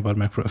talking about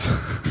Mac Pros,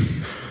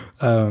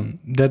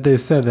 that they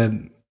said that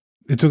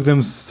it took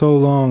them so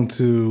long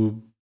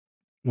to,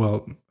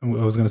 well, I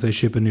was going to say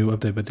ship a new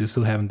update, but they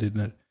still haven't did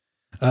that.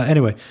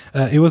 Anyway,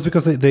 it was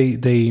because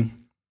they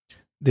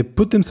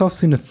put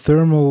themselves in a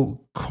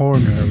thermal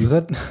corner. Was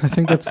that? I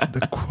think that's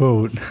the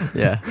quote.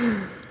 Yeah.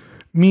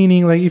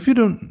 Meaning, like, if you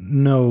don't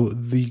know,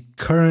 the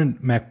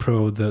current Mac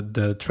Pro,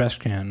 the trash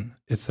can,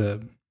 it's a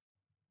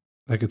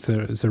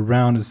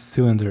round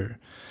cylinder,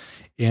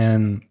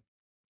 and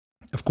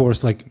of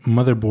course, like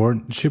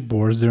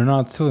chipboards, they're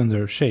not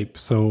cylinder shape.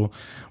 So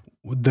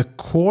the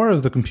core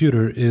of the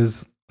computer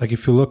is like,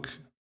 if you look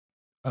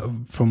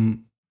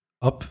from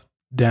up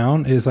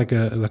down, is like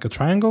a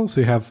triangle.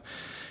 So you have,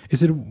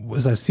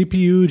 was that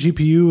CPU,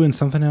 GPU, and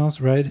something else,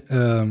 right?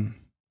 And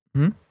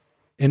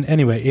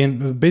anyway,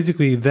 and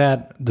basically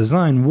that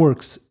design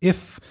works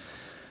if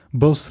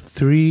all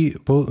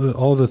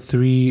the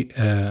three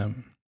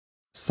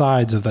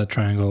sides of that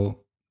triangle,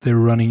 they're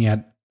running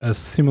at a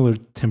similar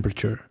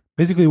temperature.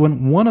 Basically,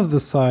 when one of the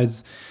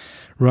sides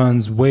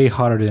runs way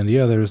hotter than the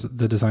others,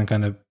 the design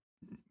kind of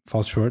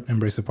falls short and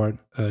breaks apart.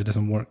 It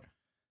doesn't work.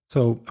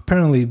 So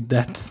apparently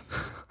that's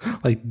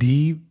like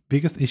the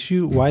biggest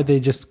issue, why they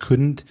just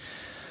couldn't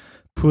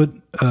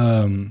put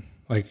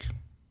like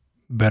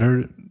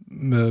better, I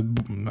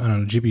don't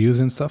know, GPUs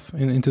and stuff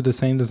into the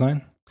same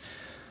design.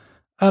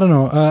 I don't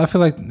know. I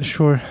feel like,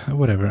 sure,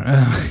 whatever.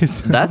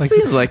 That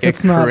seems like a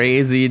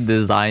crazy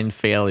design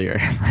failure.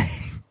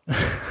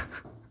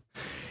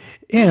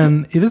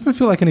 And it doesn't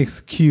feel like an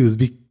excuse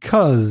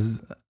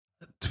because,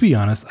 to be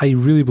honest, I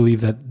really believe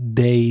that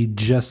they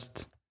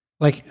just,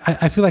 like,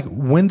 I feel like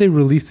when they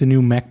released the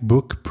new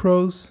MacBook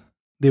Pros,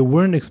 they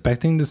weren't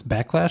expecting this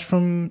backlash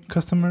from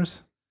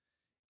customers.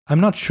 I'm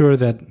not sure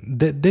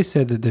that they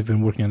said that they've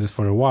been working on this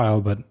for a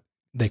while, but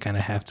they kind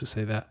of have to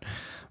say that.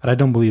 But I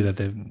don't believe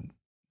that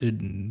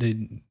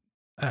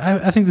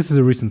I think this is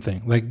a recent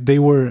thing. Like they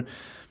were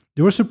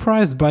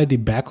surprised by the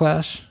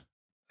backlash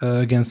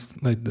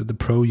against like the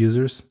Pro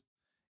users,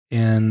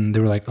 and they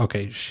were like,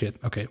 okay, shit,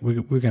 okay, we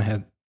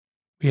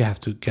have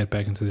to get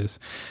back into this.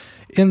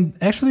 And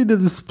actually, the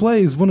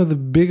display is one of the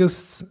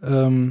biggest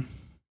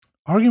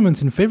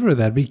arguments in favor of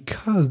that,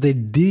 because they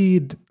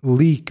did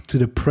leak to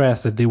the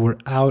press that they were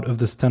out of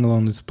the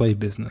standalone display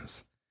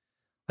business.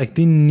 Like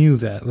they knew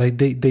that. Like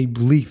they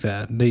leaked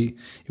that.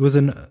 It was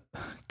an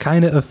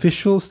kind of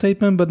official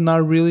statement, but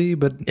not really.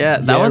 But yeah,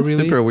 that one's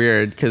really super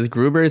weird because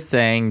Gruber is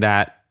saying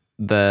that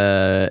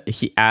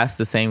he asked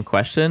the same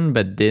question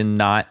but did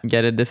not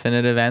get a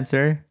definitive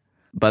answer.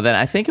 But then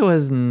I think it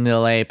was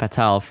Nilay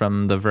Patel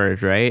from The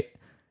Verge, right,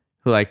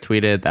 who like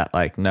tweeted that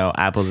like, no,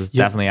 Apple's is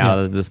definitely out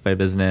of the display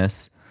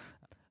business.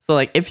 So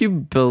like, if you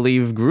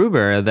believe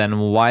Gruber, then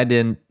why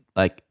didn't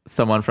like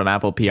someone from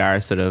Apple PR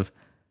sort of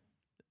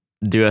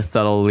do a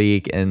subtle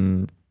leak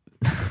and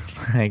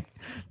like,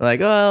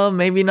 well,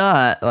 maybe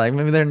not. Like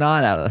maybe they're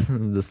not out of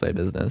the display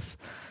business.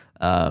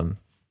 I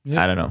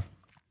don't know.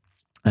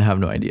 I have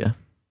no idea.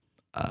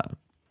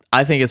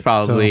 I think it's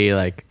probably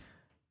like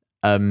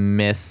a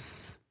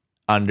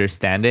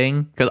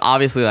misunderstanding because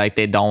obviously like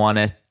they don't want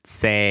to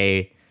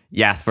say,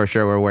 yes, for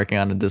sure, we're working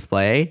on a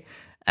display.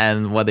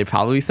 And what they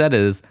probably said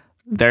is,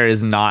 there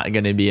is not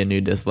going to be a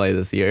new display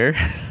this year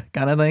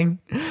kind of thing.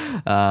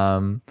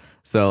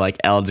 So like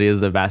LG is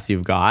the best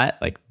you've got,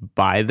 like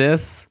buy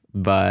this,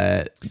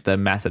 but the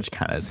message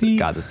kind of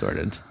got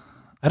distorted.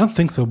 I don't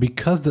think so,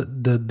 because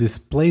the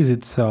displays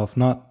itself,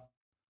 not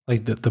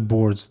like the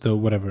boards, the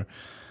whatever,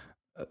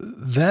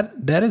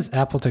 that is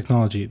Apple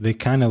technology. They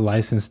kind of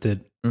licensed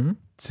it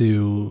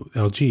to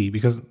LG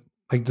because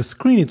like the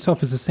screen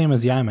itself is the same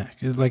as the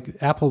iMac. Like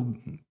Apple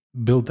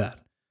built that.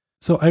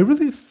 So I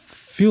really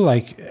feel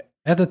like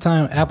at the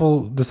time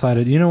Apple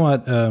decided, you know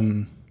what,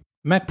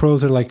 Mac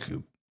Pros are like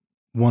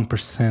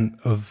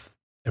 1% of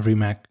every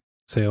Mac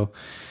sale,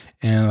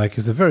 and like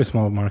it's a very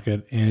small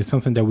market, and it's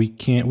something that I'm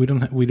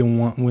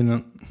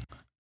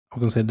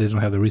gonna say they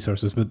don't have the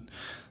resources, but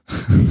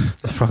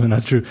that's probably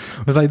not true.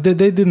 It was like they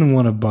didn't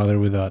want to bother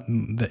with that.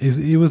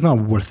 It was not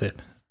worth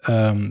it.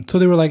 So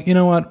they were like, you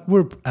know what,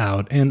 we're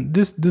out, and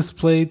this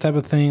display type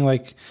of thing,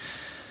 like,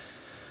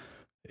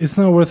 it's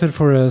not worth it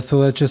for us, so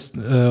let's just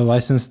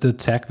license the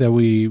tech that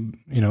we,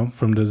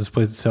 from the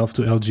display itself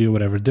to LG or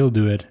whatever. They'll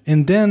do it.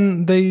 And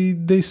then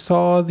they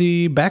saw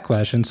the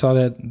backlash and saw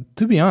that,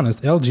 to be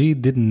honest,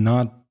 LG did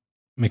not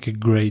make a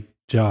great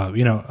job.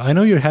 I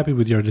know you're happy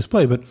with your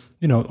display, but,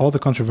 all the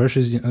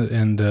controversies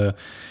and,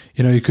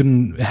 you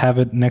couldn't have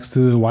it next to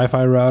the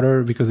Wi-Fi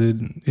router because it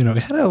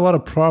had a lot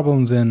of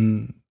problems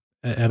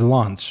at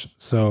launch.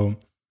 So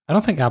I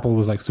don't think Apple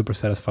was like super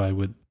satisfied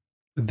with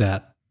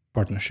that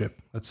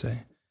partnership, let's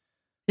say.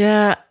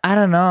 Yeah, I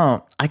don't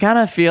know. I kind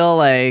of feel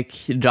like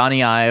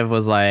Johnny Ive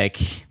was like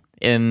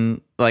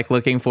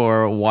looking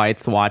for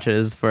white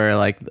swatches for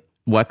like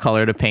what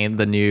color to paint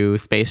the new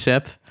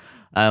spaceship,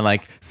 and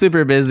like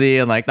super busy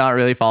and like not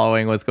really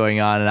following what's going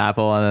on in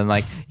Apple. And then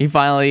like he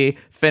finally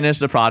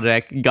finished the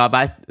project, got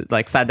back,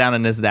 like sat down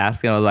in his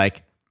desk and was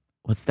like,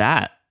 "What's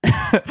that?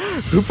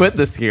 Who put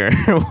this here?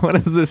 What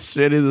is this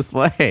shitty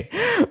display?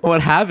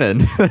 What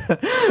happened?"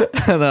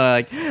 And they're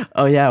like,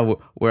 "Oh yeah,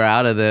 we're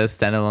out of the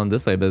standalone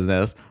display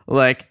business."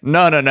 Like,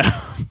 no,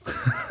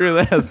 screw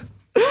this.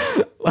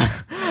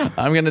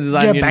 I'm gonna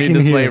design you a new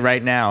display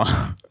right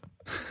now.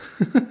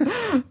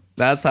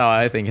 That's how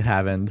I think it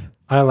happened.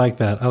 I like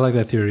that. I like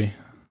that theory.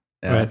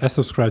 Yeah. Right, I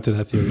subscribe to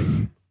that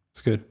theory.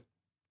 It's good.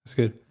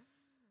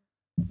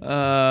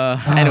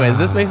 Anyways,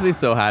 this makes me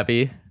so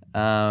happy.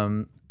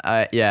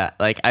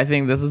 Like I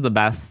think this is the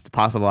best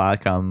possible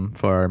outcome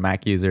for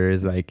Mac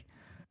users. Like,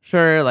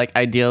 sure, like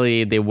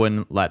ideally they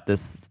wouldn't let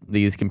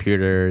these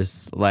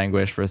computers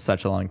languish for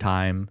such a long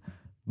time,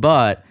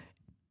 but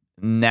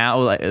now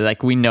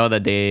like we know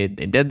that they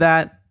did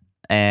that,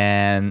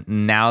 and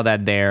now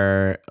that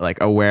they're like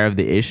aware of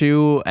the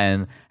issue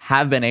and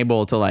have been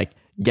able to like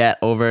get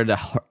over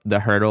the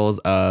hurdles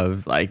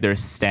of like their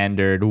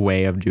standard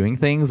way of doing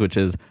things, which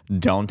is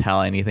don't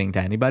tell anything to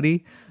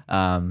anybody.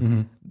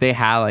 They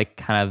have like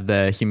kind of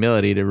the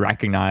humility to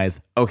recognize,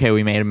 okay,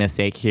 we made a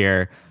mistake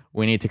here.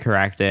 We need to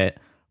correct it.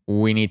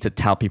 We need to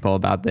tell people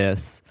about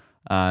this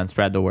and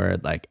spread the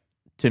word. Like,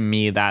 to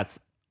me, that's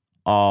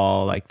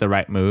all like the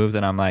right moves.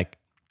 And I'm like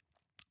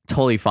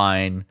totally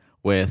fine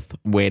with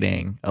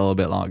waiting a little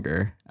bit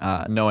longer,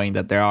 knowing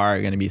that there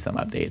are going to be some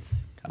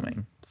updates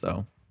coming.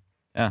 So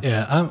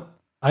Yeah,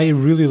 I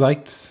really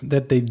liked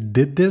that they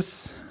did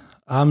this.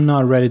 I'm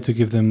not ready to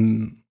give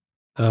them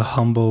a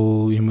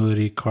humble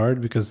humility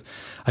card because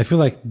I feel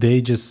like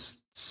they just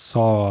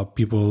saw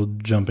people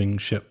jumping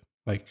ship.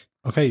 Like,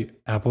 okay,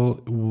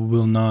 Apple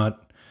will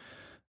not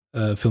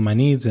fill my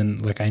needs,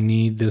 and like I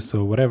need this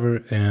or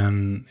whatever,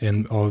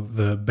 and all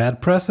the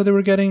bad press that they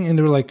were getting, and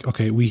they were like,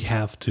 okay, we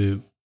have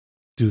to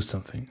do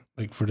something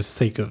like for the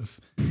sake of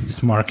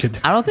this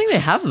market. I don't think they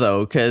have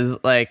though, because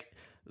like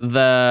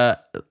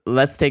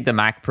let's take the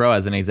Mac Pro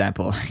as an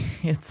example.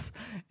 it's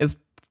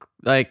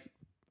like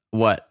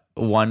what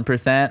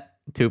 1%,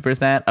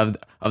 2%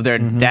 of their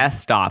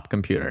desktop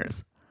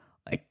computers.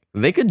 Like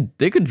they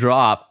could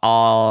drop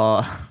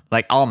all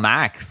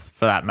Macs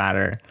for that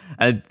matter,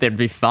 and they'd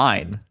be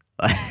fine.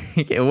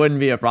 Like it wouldn't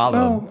be a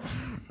problem,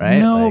 right?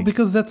 No, like,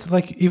 because that's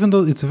like, even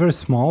though it's a very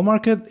small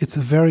market, it's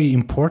a very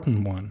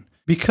important one.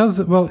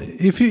 Because, well,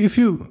 if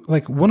you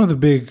like one of the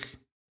big,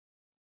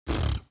 I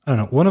don't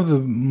know, one of the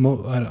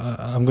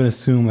I'm going to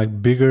assume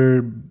like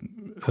bigger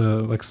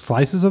like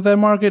slices of that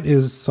market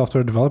is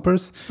software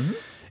developers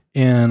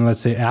and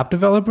let's say app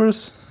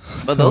developers.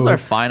 But those are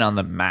fine on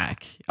the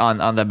Mac,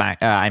 on the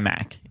Mac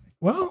iMac.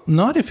 Well,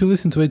 not if you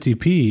listen to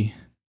ATP.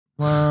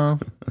 Well,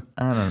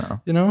 I don't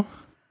know. You know,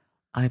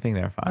 I think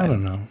they're fine. I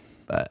don't know.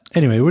 But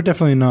anyway, we're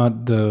definitely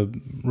not the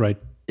right.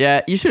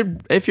 Yeah, you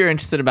should. If you're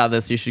interested about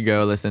this, you should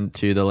go listen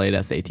to the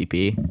latest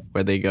ATP,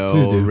 where they go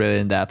really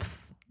in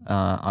depth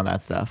on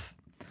that stuff.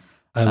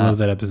 I love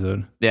that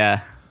episode.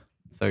 Yeah,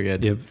 so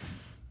good. Yep,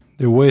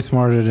 they're way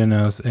smarter than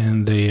us,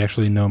 and they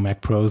actually know Mac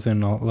Pros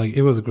and all. Like,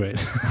 it was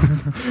great.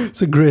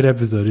 It's a great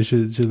episode. You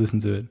should listen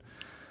to it.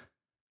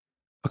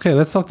 Okay,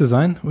 let's talk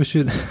design. We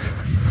should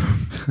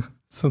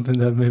something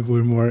that maybe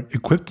we're more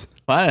equipped.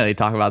 Why don't they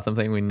talk about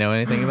something we know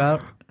anything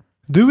about?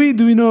 Do we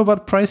know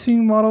about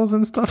pricing models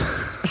and stuff?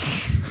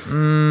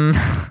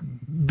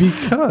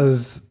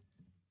 Because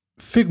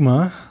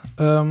Figma,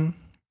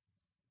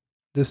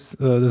 this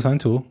design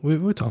tool,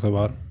 we talked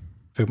about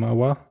Figma a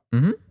while.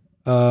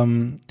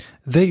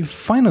 They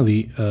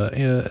finally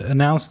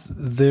announced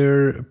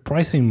their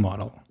pricing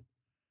model.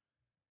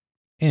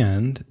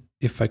 And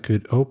if I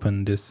could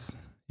open this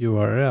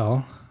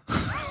URL,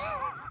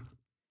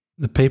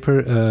 the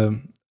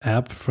paper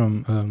app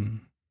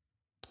from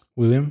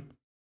William.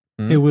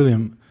 Hey,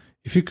 William,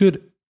 if you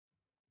could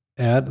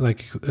add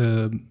like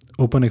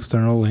open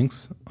external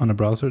links on a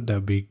browser, that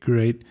would be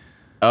great.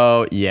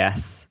 Oh,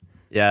 yes.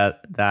 Yeah,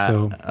 that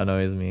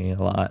annoys me a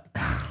lot.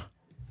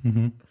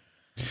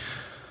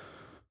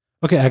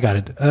 Okay, I got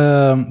it.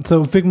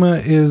 So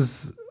Figma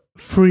is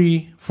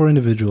free for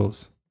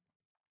individuals.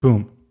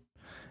 Boom.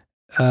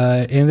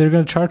 And they're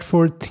going to charge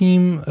for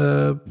team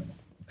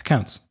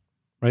accounts,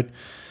 right?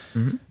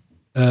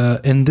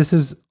 And this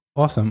is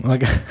awesome.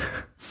 Like,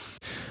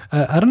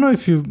 I don't know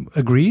if you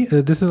agree.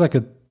 This is like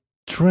a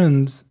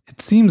trend.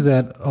 It seems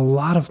that a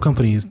lot of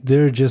companies,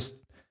 they're just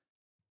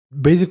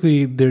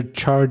basically they're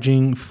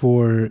charging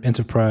for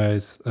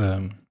enterprise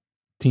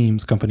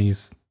teams,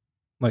 companies,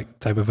 like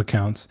type of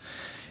accounts,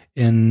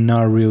 and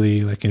not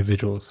really like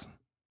individuals.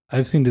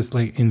 I've seen this,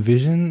 like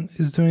InVision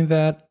is doing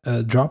that.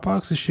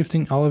 Dropbox is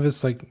shifting all of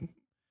its like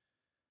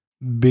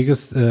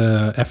biggest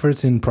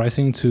efforts in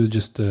pricing to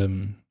just what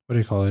do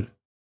you call it?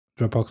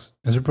 Dropbox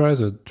Enterprise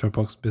or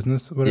Dropbox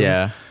Business, whatever.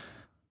 Yeah.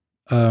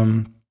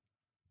 And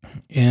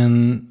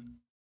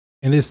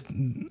this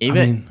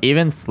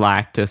even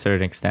Slack to a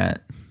certain extent.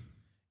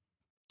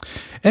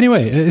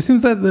 Anyway, it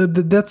seems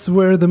that that's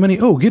where the money.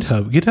 Oh,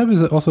 GitHub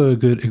is also a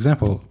good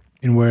example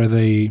in where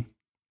they,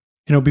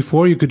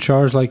 before you could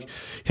charge like, you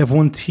have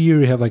one tier,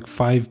 you have like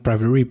 5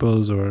 private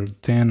repos or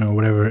 10 or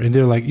whatever, and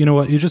they're like, you know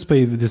what, you just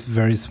pay this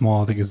very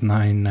small, I think it's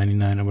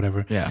 $9.99 or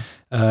whatever. Yeah.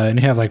 And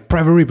you have like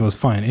private repos,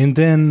 fine, and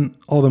then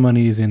all the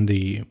money is in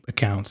the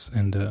accounts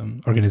and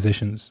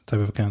organizations type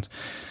of accounts.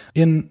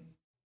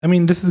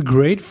 This is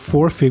great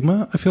for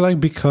Figma, I feel like,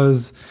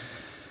 because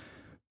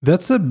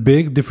that's a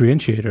big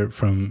differentiator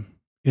from,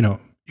 you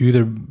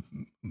either,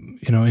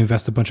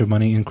 invest a bunch of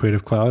money in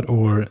Creative Cloud,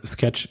 or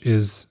Sketch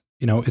is,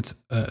 it's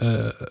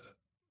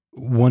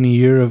 1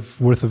 year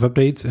worth of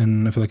updates,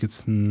 and I feel like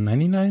it's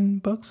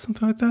 $99,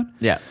 something like that.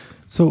 Yeah.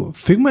 So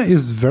Figma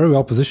is very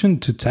well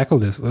positioned to tackle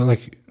this,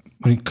 like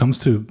when it comes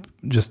to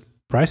just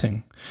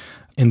pricing.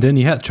 And then,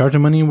 charge the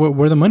money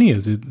where the money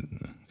is.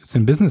 It's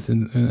in business,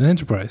 in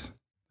enterprise.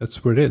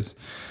 That's where it is.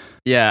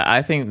 Yeah,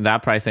 I think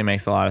that pricing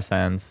makes a lot of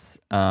sense.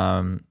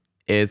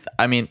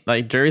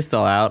 Jury's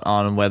still out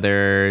on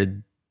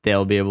whether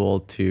they'll be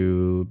able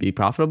to be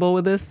profitable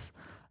with this,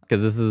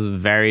 because this is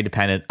very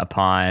dependent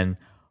upon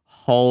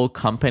whole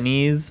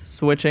companies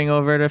switching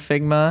over to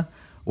Figma,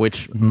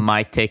 which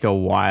might take a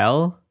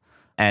while.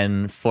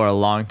 And for a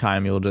long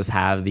time, you'll just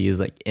have these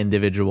like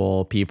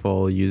individual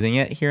people using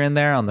it here and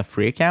there on the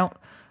free account.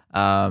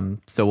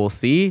 So we'll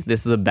see.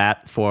 This is a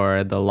bet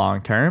for the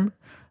long term.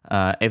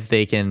 If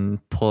they can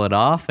pull it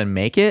off and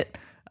make it,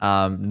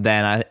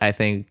 then I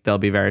think they'll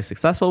be very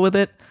successful with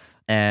it.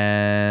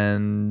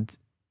 And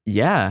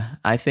yeah,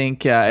 I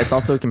think it's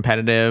also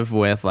competitive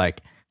with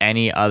like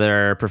any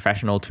other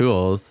professional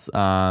tools,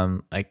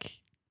 like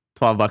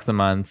 $12 a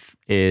month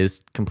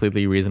is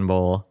completely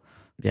reasonable.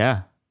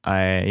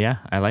 I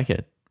like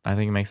it. I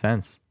think it makes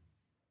sense.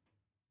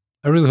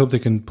 I really hope they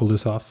can pull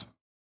this off.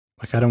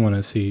 Like, I don't want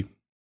to see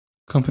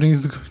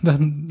companies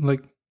that,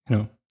 like,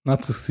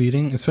 not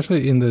succeeding,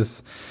 especially in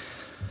this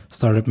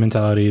startup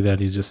mentality that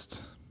you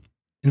just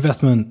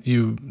investment,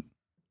 you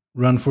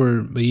run for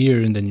a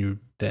year and then you're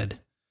dead.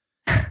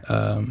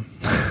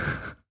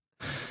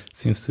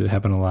 Seems to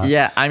happen a lot.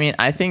 Yeah, I mean,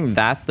 I think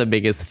that's the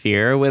biggest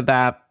fear with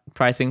that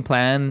pricing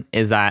plan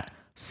is that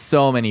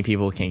so many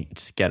people can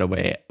just get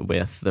away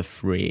with the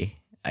free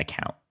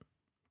account.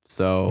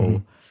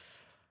 So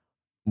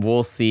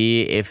we'll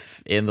see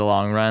if in the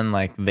long run,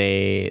 like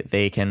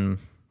they can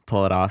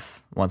pull it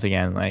off once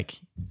again, like,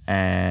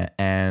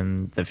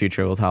 and the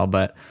future will tell.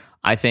 But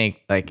I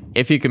think, like,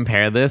 if you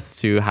compare this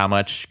to how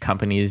much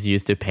companies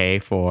used to pay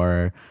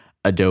for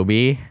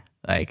Adobe,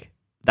 like,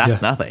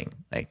 that's nothing.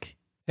 Like,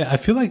 yeah, I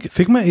feel like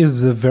Figma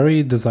is a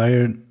very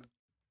desired,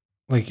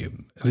 like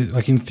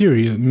in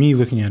theory, me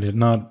looking at it,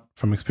 not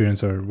from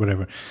experience or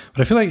whatever,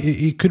 but I feel like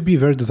it could be a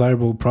very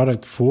desirable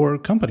product for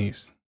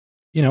companies.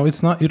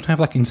 It's not, you don't have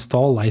like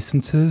install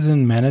licenses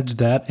and manage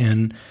that,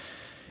 and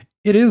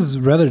it is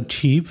rather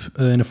cheap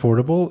and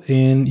affordable,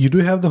 and you do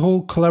have the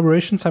whole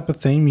collaboration type of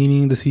thing,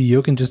 meaning the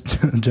CEO can just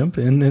jump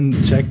in and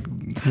check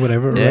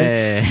whatever,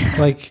 right?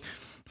 Like,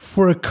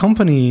 for a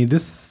company,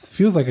 this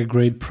feels like a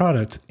great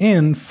product,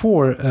 and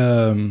for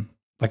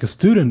like a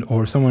student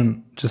or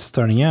someone just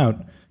starting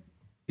out,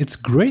 it's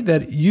great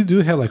that you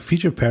do have like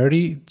feature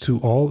parity to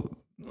all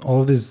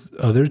of these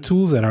other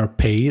tools that are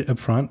paid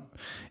upfront,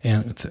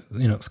 and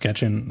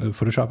Sketch and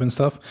Photoshop and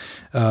stuff.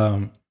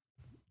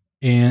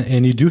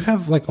 And you do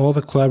have like all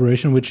the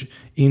collaboration, which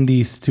in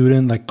the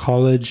student, like,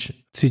 college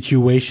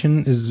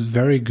situation is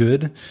very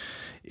good.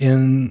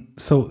 And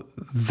so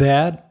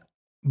that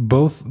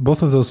both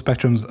of those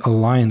spectrums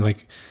align,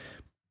 like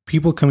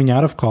people coming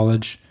out of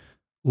college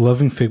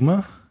loving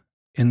Figma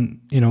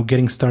and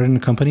getting started in a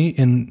company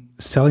and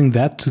selling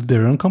that to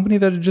their own company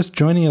that are just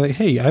joining, like,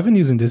 hey, I've been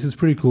using this, it's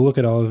pretty cool, look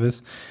at all of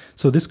this.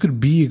 So this could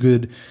be a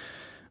good,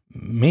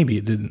 maybe,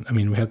 I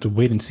mean, we have to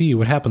wait and see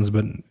what happens,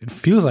 but it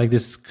feels like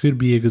this could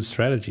be a good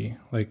strategy.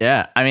 Like,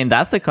 yeah, I mean,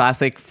 that's the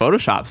classic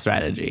Photoshop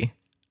strategy.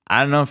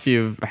 I don't know if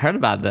you've heard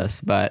about this,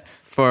 but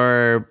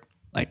for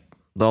like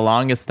the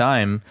longest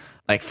time,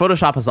 like,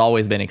 Photoshop has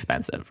always been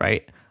expensive,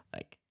 right?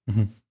 Like,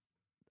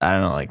 I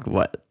don't know, like,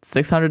 what,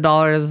 $600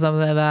 or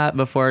something like that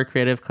before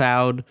Creative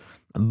Cloud.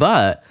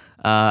 But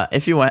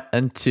if you went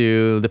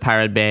into the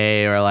Pirate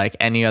Bay or like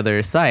any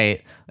other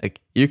site, like,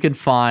 you could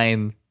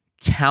find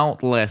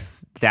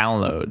countless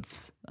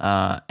downloads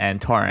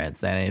and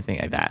torrents and anything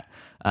like that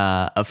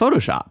of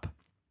Photoshop.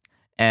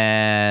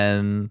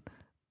 And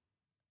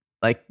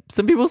like,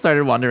 some people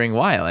started wondering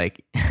why.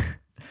 Like,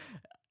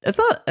 it's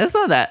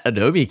not that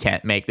Adobe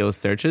can't make those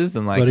searches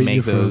and like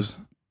make those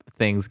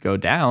things go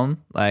down.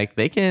 Like,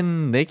 they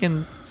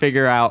can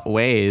figure out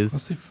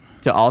ways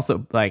to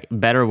also, like,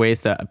 better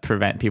ways to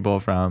prevent people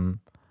from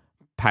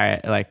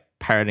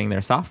pirating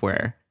their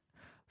software.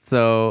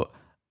 So,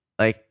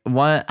 like,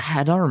 one,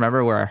 I don't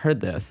remember where I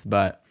heard this,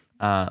 but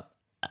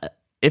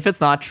if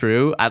it's not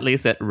true, at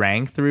least it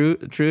rang true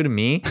to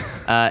me,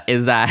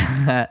 is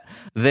that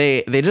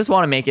they just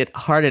want to make it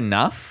hard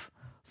enough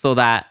so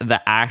that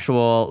the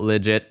actual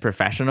legit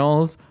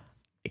professionals,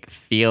 like,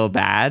 feel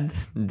bad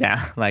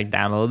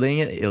downloading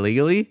it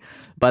illegally,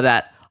 but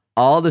that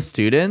all the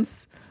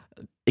students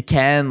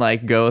can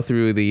like go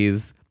through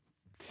these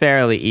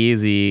fairly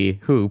easy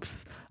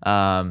hoops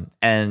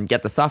and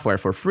get the software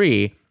for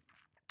free,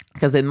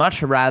 because they'd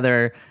much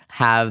rather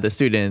have the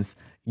students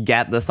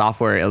get the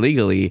software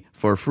illegally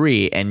for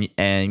free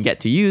and get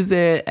to use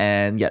it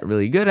and get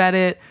really good at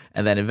it,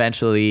 and then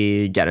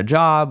eventually get a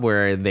job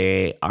where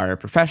they are a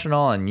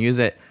professional and use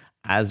it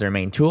as their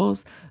main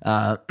tools,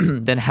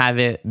 than have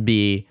it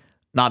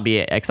not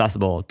be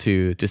accessible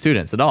to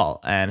students at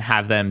all, and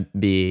have them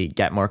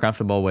get more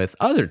comfortable with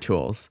other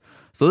tools.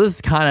 So this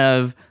is kind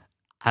of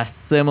a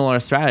similar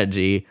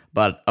strategy,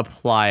 but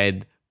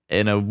applied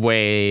in a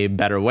way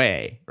better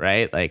way,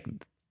 right? Like,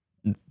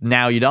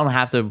 now you don't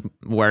have to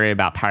worry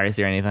about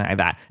piracy or anything like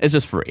that. It's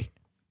just free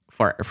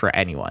for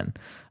anyone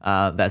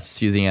that's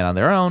just using it on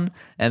their own.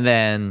 And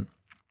then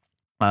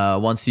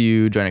once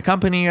you join a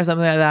company or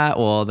something like that,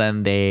 well,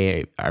 then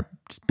they are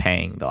just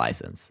paying the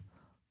license.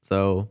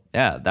 So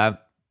yeah,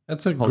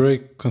 that's a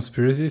great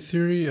conspiracy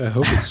theory. I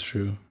hope it's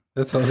true.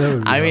 That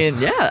would be I awesome.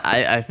 mean, yeah,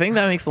 I think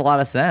that makes a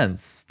lot of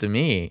sense to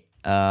me.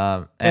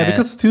 Yeah,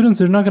 because students,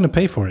 they're not going to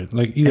pay for it.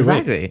 Like, either way.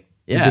 Exactly.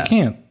 Yeah. They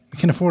can't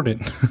afford it.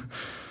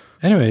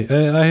 Anyway,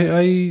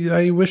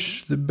 I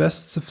wish the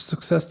best of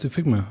success to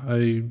Figma.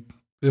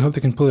 I hope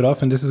they can pull it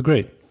off, and this is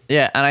great.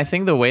 Yeah, and I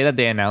think the way that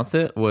they announced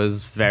it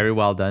was very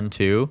well done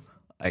too.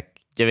 Like,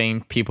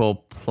 giving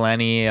people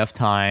plenty of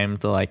time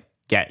to like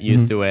get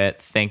used to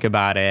it, think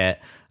about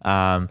it.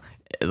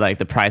 Like,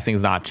 the pricing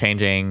is not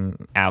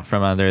changing out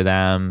from under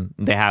them.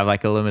 They have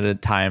like a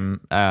limited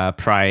time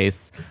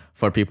price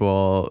for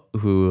people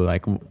who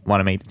like want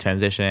to make the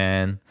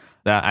transition.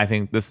 That I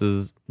think this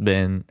has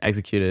been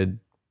executed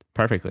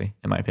perfectly,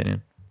 in my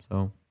opinion.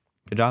 So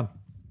good job.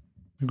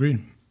 Agreed.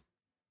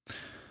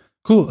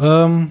 Cool.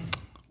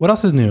 What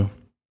else is new?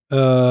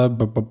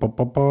 Dropbox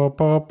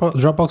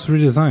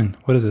redesign.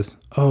 What is this?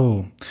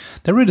 Oh,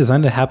 that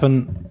redesign that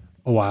happened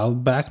a while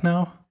back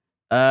now.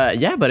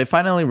 Yeah, but it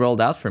finally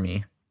rolled out for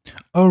me.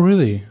 Oh,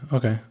 really?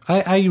 Okay.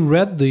 I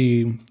read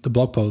the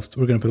blog post.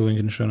 We're gonna put a link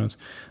in the show notes.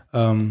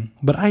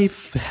 But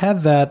I've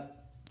had that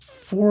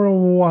for a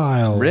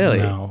while. Really?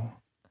 Now.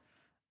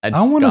 I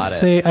want to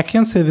say, I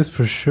can't say this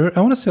for sure.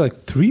 I want to say like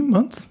 3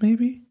 months,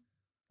 maybe.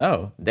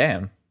 Oh,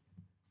 damn.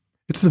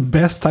 It's the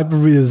best type of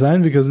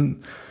redesign because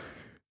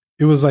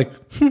it was like,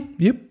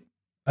 yep,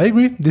 I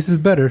agree. This is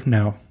better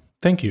now.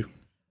 Thank you.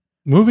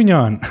 Moving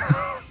on.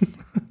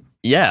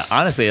 Yeah,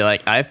 honestly,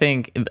 like I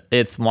think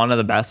it's one of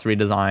the best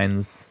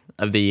redesigns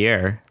of the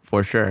year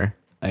for sure.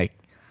 Like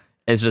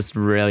it's just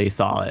really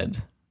solid.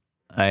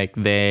 Like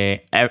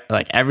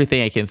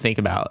everything I can think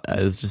about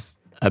is just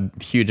a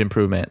huge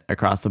improvement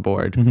across the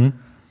board.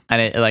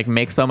 And it like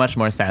makes so much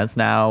more sense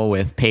now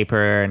with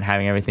paper and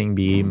having everything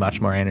be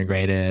much more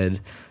integrated.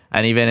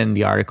 And even in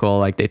the article,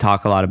 like they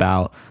talk a lot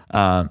about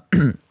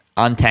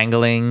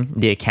untangling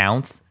the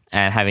accounts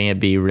and having it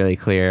be really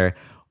clear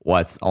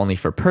what's only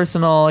for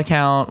personal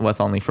account, what's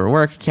only for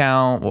work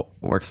account, what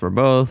works for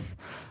both.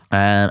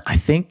 And I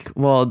think,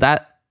 well,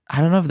 that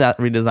I don't know if that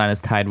redesign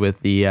is tied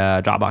with the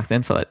Dropbox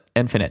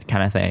Infinite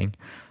kind of thing.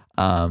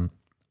 But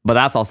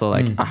that's also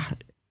like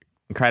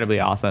incredibly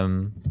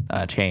awesome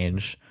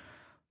change.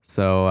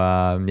 So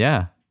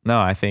yeah, no,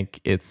 I think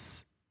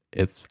it's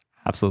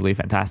absolutely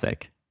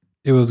fantastic.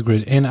 It was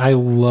great, and I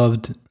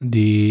loved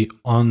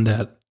on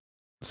that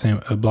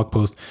same blog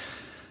post.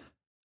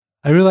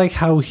 I really like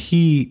how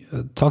he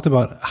talked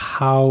about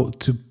how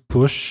to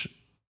push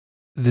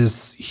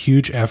this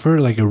huge effort,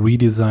 like a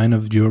redesign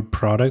of your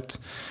product,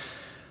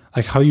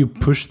 like how you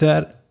push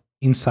that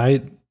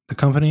inside the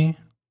company,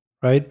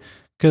 right?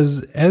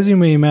 Because as you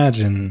may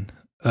imagine,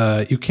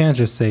 you can't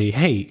just say,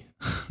 hey,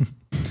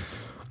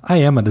 I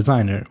am a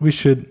designer. We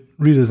should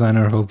redesign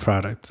our whole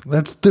product.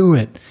 Let's do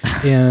it.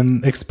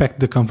 And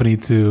expect the company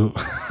to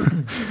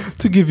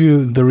to give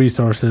you the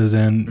resources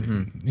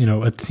and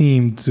a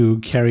team to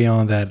carry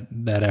on that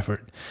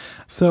effort.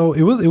 So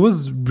it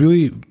was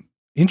really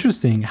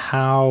interesting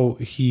how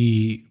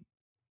he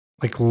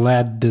like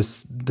led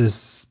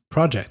this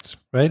project,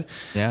 right?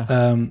 Yeah.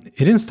 It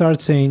didn't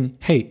start saying,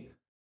 hey,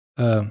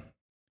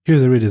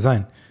 here's a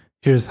redesign.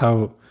 Here's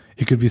how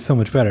it could be so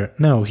much better.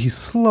 No, he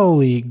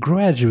slowly,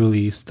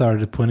 gradually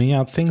started pointing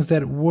out things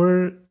that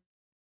were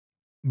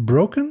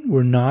broken,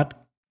 were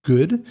not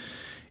good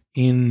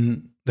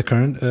in the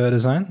current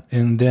design.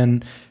 And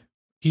then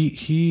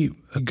he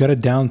got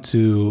it down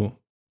to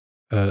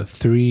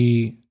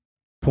 3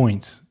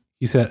 points.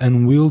 He said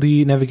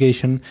unwieldy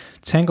navigation,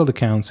 tangled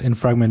accounts, and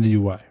fragmented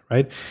UI,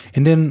 right?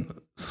 And then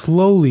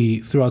slowly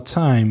throughout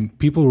time,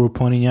 people were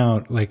pointing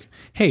out like,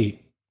 hey,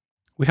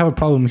 we have a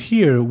problem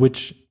here,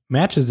 which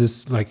matches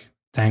this like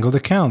tangled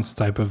accounts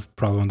type of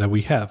problem that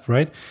we have,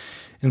 right?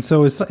 And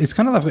so it's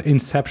kind of like an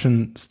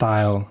Inception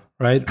style,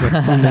 right?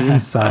 Like from the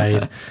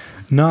inside,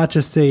 not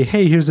just say,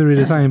 hey, here's a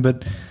redesign,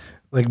 but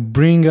like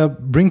bring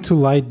to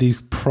light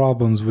these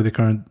problems with the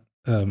current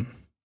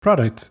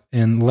product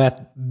and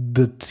let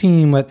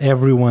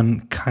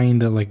everyone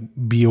kind of like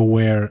be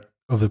aware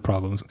of the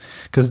problems.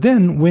 Because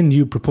then when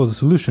you propose a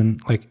solution,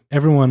 like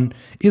everyone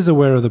is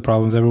aware of the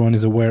problems, everyone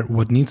is aware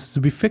what needs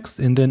to be fixed,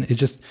 and then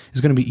it's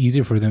going to be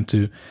easier for them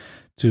to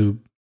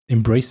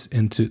embrace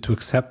and to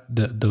accept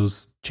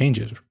those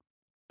changes.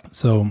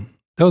 So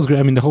that was great.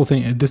 I mean, the whole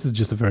thing, this is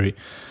just a very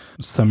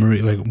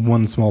summary, like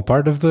one small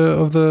part of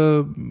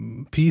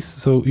the piece.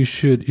 So you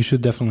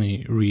should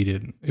definitely read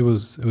it. It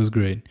was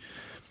great.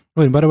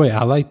 Oh, and by the way,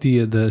 I like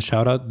the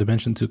shout out, the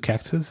mention to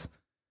Cactus.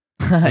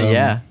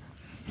 Yeah.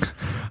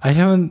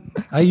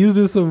 I used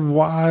this a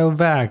while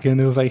back and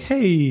it was like,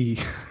 hey,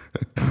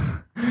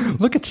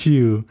 look at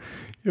you.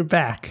 You're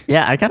back.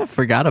 Yeah, I kind of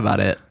forgot about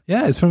it.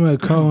 Yeah, it's from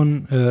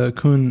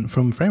Kuhn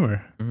from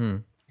Framer. Mm-hmm.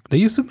 They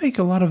used to make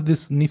a lot of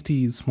this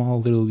nifty,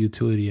 small little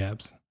utility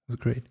apps. It was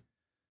great.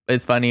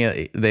 It's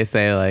funny, they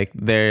say like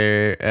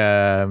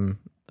they're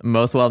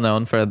most well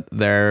known for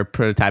their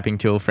prototyping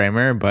tool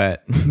Framer,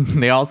 but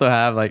they also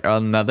have like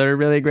another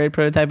really great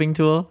prototyping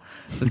tool,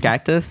 this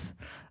Cactus.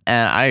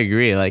 And I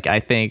agree. Like I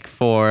think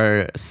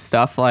for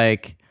stuff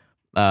like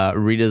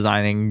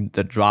redesigning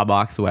the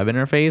Dropbox web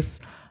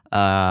interface,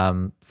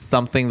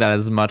 something that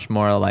is much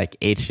more like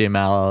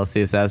HTML,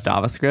 CSS,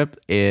 JavaScript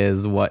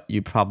is what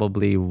you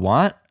probably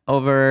want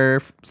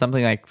over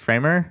something like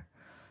Framer.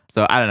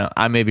 So I don't know.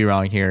 I may be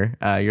wrong here.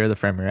 You're the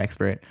Framer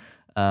expert.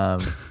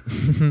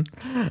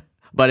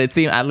 But it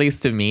seemed, at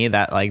least to me,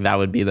 that like that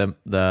would be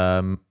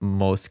the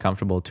most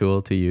comfortable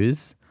tool to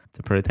use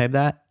to prototype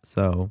that.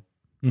 So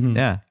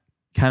yeah,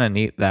 kind of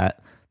neat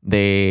that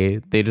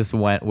they just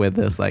went with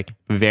this like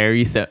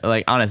very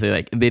like honestly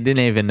like they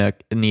didn't even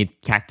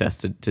need Cactus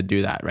to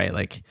do that, right?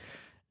 Like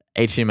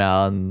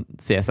HTML and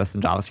CSS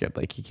and JavaScript.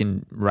 Like you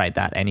can write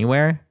that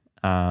anywhere.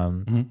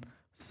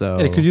 So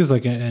Yeah, you could use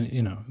like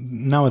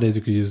nowadays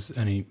you could use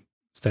any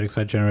static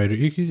site generator.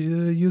 You could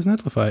use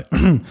Netlify,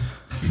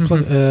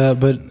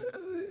 but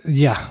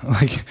yeah,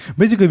 like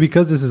basically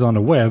because this is on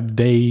the web,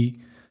 they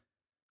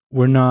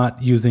were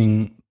not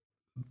using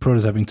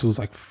prototyping tools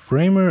like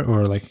Framer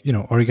or like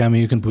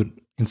Origami. You can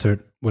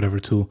insert whatever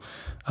tool.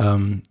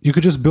 You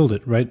could just build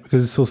it, right?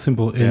 Because it's so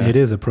simple and it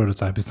is a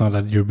prototype. It's not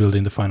that you're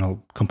building the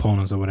final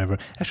components or whatever.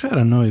 Actually, I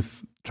don't know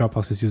if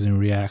Dropbox is using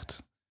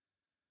React.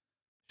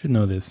 Should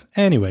know this.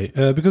 Anyway,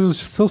 because it was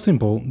so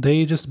simple,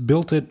 they just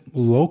built it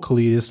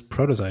locally, this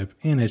prototype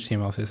in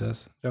HTML,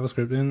 CSS,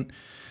 JavaScript.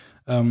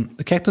 And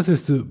the Cactus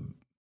is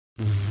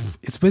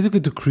it's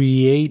basically to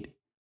create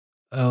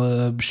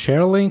a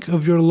share link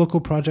of your local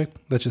project.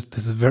 This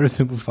is a very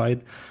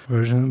simplified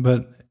version,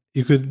 but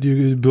you could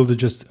build it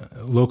just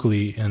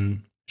locally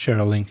and share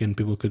a link and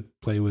people could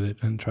play with it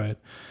and try it.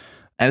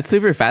 And it's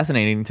super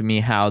fascinating to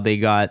me how they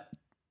got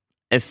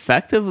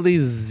effectively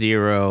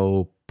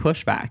zero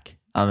pushback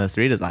on this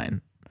redesign.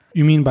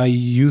 You mean by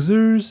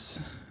users?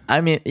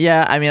 I mean,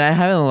 I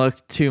haven't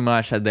looked too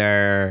much at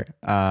their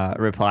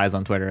replies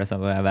on Twitter or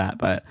something like that,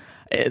 but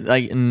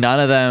none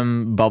of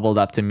them bubbled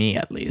up to me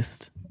at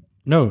least.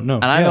 No.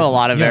 And I know a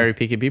lot of very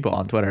picky people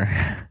on Twitter.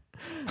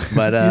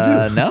 But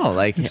no,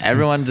 like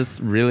everyone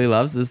just really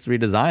loves this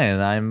redesign,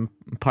 and I'm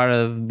part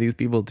of these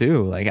people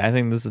too. Like I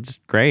think this is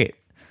just great.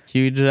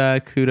 Huge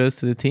kudos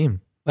to the team.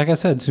 Like I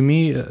said, to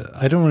me,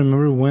 I don't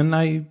remember when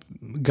I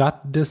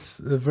got this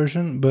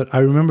version, but I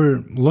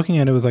remember looking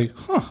at it, was like,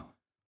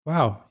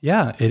 wow,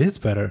 yeah, it is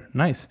better.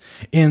 Nice.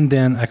 And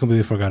then I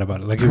completely forgot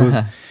about it. Like it was,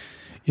 I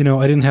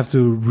didn't have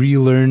to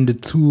relearn the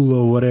tool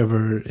or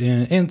whatever.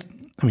 And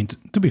I mean,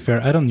 to be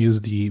fair, I don't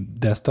use the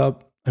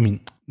desktop. I mean,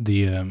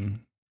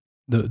 the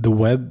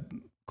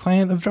web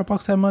client of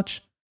Dropbox that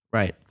much.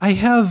 Right. I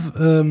have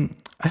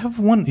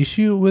one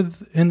issue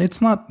with, and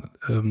it's not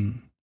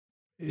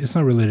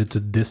related to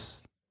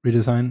this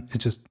redesign.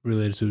 It's just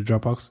related to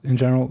Dropbox in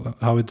general,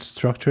 how it's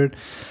structured.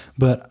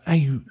 But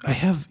I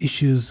have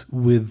issues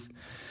with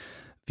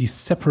the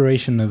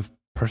separation of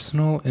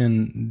personal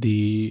and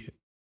the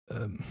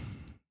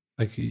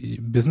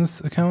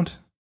business account.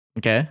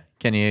 Okay.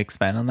 Can you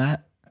expand on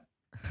that?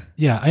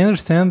 Yeah, I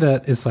understand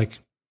that it's like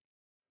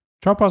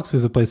Dropbox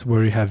is a place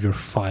where you have your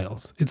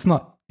files. It's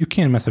not, you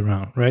can't mess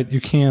around, right?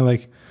 You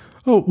can't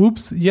oh,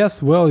 oops,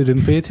 yes, well, you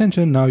didn't pay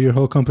attention. Now your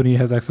whole company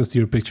has access to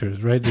your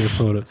pictures, right? Your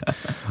photos.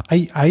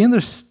 I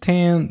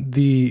understand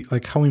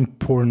how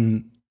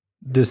important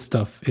this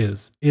stuff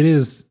is. It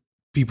is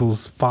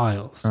people's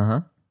files.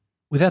 Uh-huh.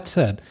 With that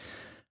said,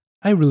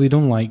 I really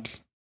don't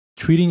like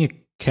treating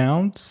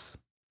accounts.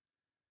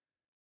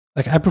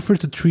 I prefer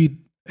to treat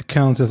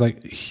accounts as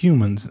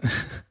humans.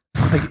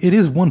 It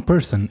is one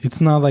person.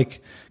 It's not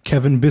like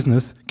Kevin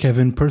business,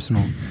 Kevin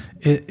personal.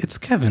 It's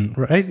Kevin,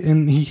 right?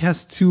 And he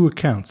has two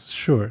accounts,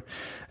 sure.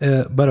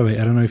 By the way,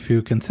 I don't know if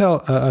you can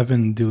tell, I've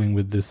been dealing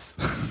with this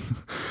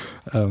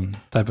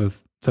type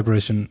of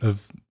separation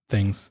of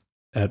things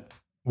at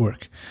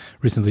work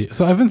recently.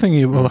 So I've been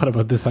thinking a lot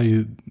about this, how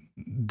you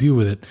deal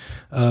with it.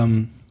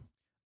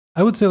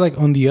 I would say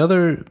on the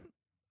other...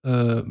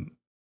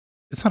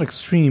 it's not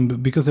extreme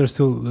because there's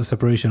still a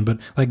separation, but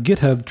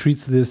GitHub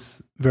treats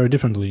this very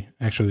differently,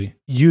 actually.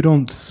 You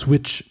don't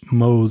switch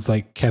modes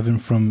like Kevin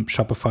from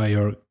Shopify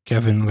or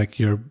Kevin,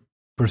 your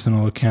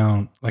personal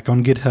account.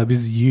 On GitHub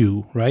is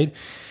you, right?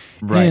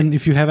 Right. And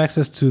if you have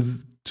access to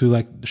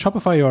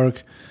Shopify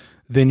org,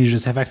 then you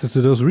just have access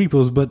to those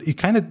repos, but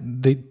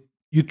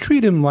you treat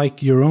them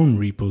like your own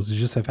repos. You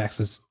just have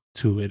access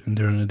to it, and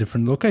they're in a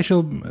different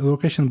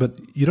location, but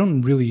you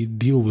don't really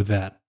deal with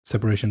that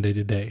separation day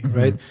to day,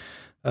 right?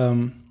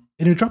 And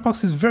in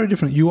Dropbox is very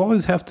different. You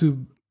always have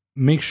to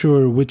make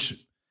sure which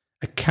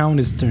account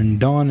is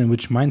turned on and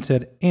which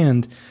mindset.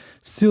 And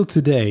still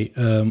today,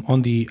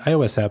 on the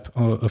iOS app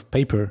of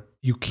Paper,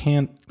 you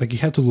can't you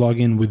have to log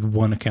in with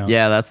one account.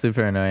 Yeah, that's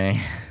super annoying.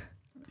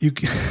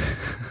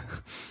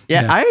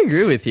 Yeah, I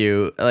agree with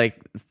you.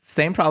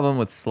 Same problem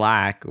with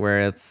Slack,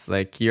 where it's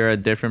you're a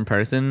different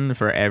person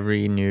for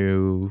every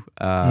new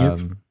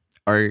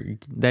or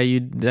that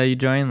you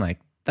join.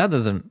 That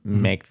doesn't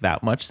make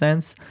that much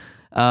sense.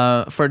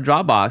 For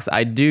Dropbox,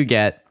 I do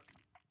get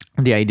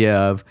the idea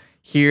of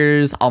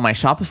here's all my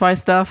Shopify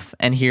stuff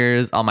and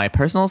here's all my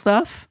personal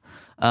stuff.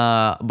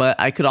 But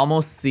I could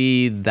almost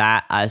see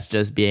that as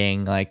just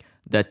being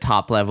the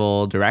top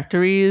level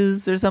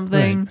directories or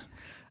something.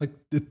 Right.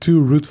 The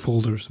two root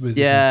folders,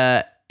 basically.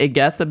 Yeah, it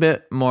gets a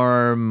bit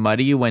more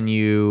muddy when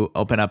you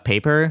open up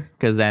Paper,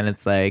 because then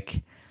it's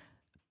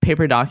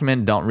Paper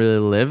document don't really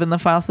live in the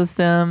file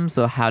system.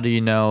 So how do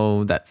you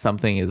know that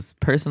something is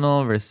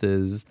personal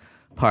versus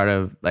part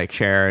of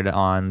shared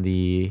on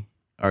the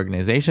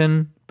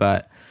organization?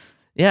 But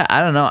yeah,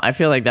 I don't know. I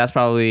feel that's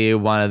probably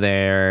one of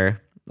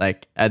their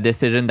a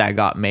decision that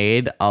got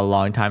made a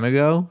long time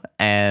ago,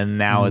 and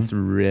now it's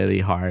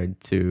really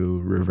hard to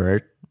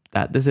revert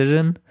that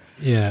decision.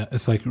 Yeah,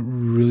 it's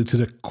really to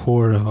the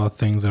core of how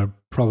things are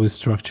probably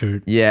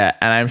structured. Yeah,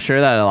 and I'm sure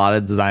that a lot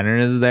of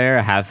designers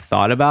there have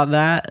thought about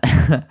that.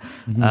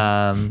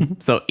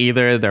 So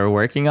either they're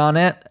working on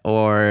it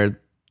or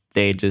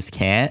they just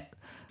can't.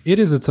 It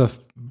is a tough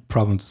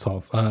problem to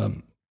solve.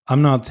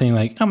 I'm not saying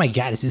like, oh my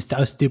God, this is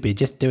so stupid.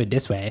 Just do it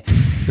this way.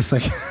 It's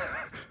like,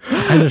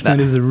 I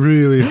understand this is a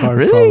really hard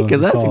Really? problem Because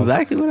to that's solve.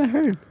 exactly what I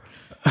heard.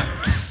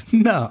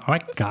 No, oh my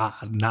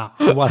God, no,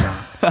 it wasn't.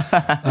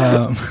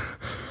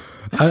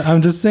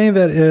 I'm just saying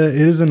that it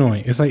is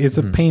annoying. It's like, it's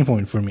a pain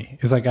point for me.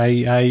 It's like,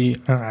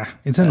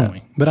 it's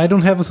annoying, but I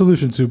don't have a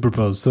solution to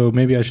propose. So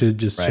maybe I should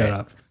just shut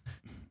up.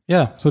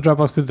 Yeah. So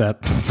Dropbox did that.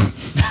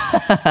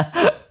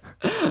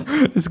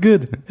 It's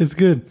good. It's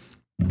good.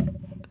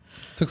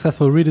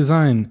 Successful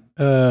redesign.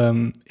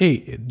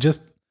 Hey,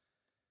 just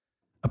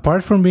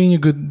apart from being a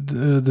good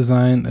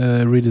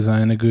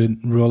redesign, a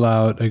good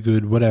rollout, a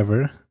good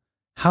whatever,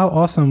 how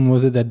awesome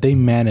was it that they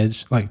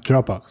managed, like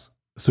Dropbox,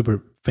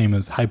 super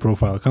famous, high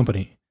profile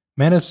company,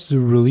 managed to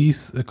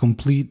release a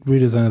complete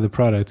redesign of the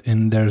product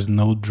and there's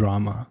no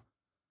drama.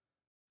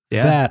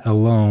 Yeah. That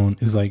alone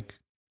is like,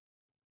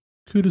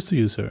 kudos to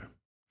you, sir.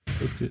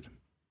 That's good.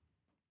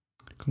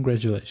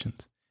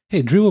 Congratulations.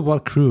 Hey, Dribble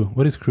bought Crew.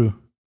 What is Crew?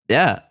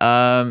 Yeah.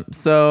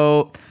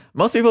 So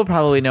most people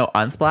probably know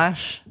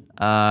Unsplash,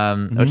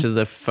 which is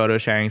a photo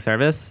sharing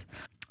service.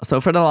 So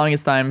for the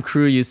longest time,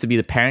 Crew used to be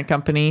the parent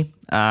company.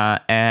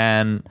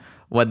 And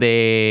what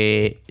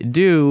they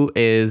do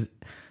is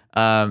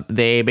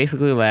they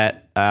basically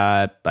let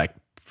like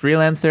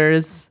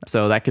freelancers,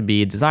 so that could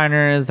be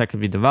designers, that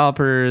could be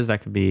developers,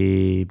 that could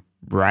be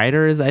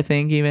writers, I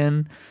think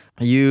even.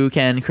 You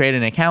can create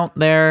an account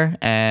there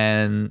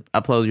and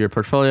upload your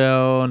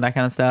portfolio and that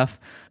kind of stuff.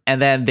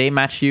 And then they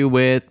match you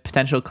with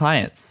potential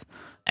clients.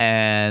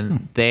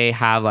 And they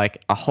have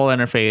like a whole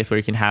interface where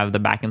you can have the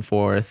back and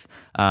forth.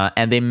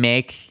 And they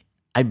make,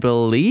 I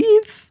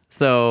believe,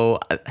 so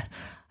I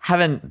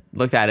haven't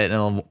looked at it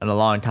in a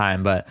long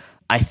time, but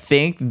I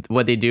think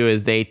what they do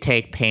is they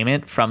take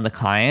payment from the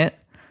client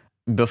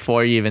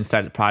before you even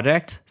start the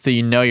project, so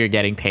you know you're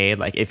getting paid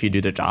like if you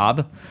do the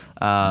job,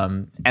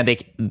 and they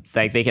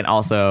can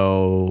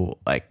also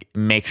like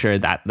make sure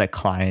that the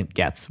client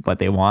gets what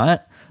they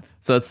want.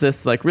 So it's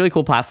this like really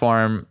cool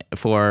platform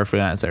for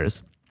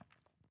freelancers.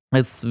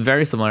 It's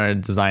very similar to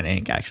Design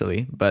Inc.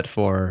 actually, but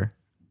for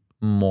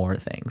more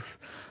things.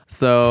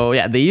 So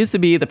yeah, they used to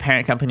be the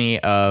parent company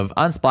of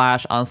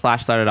Unsplash.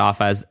 Unsplash started off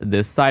as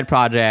this side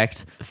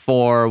project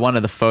for one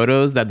of the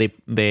photos that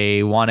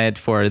they wanted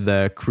for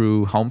the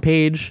Crew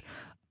homepage.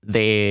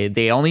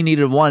 They only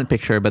needed one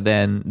picture, but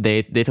then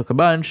they took a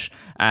bunch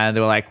and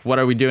they were like, what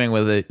are we doing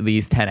with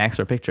these 10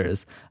 extra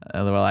pictures?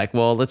 And they were like,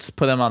 well, let's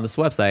put them on this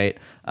website.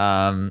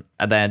 And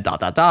then ...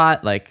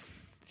 like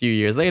a few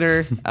years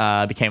later,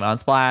 became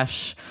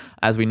Unsplash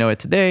as we know it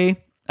today,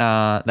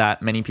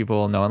 that many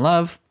people know and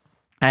love.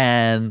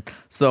 And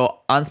so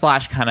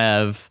Unsplash kind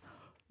of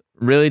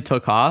really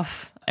took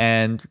off,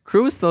 and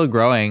Crew is still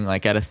growing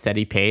like at a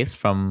steady pace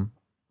from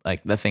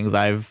like the things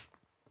I've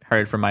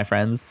heard from my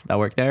friends that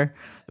work there.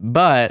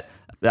 But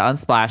the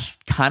Unsplash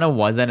kind of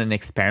wasn't an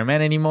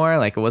experiment anymore.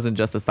 Like it wasn't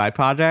just a side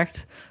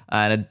project,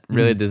 and it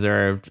really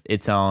deserved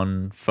its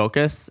own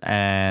focus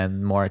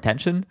and more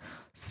attention.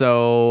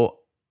 So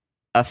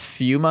a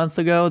few months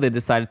ago, they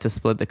decided to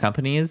split the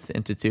companies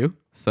into two.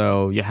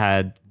 So you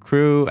had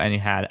Crew and you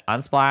had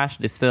Unsplash.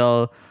 They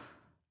still,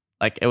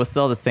 like, it was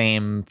still the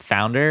same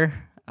founder,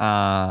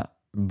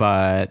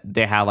 but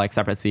they had like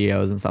separate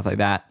CEOs and stuff like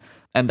that.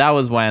 And that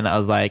was when I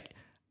was like,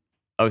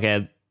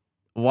 okay,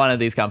 one of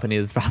these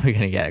companies is probably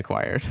going to get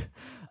acquired.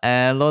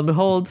 And lo and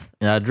behold,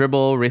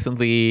 Dribbble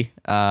recently,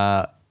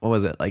 what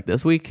was it, like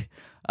this week,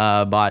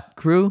 bought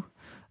Crew.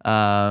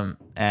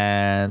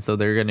 And so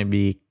they're going to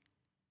be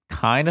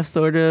kind of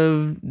sort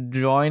of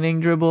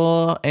joining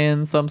Dribbble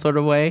in some sort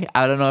of way.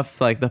 I don't know if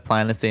like the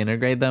plan is to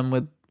integrate them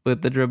with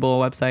the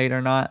Dribbble website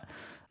or not,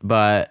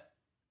 but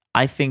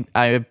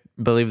I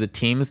believe the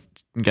team's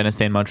gonna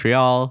stay in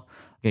Montreal,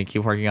 gonna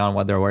keep working on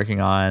what they're working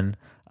on,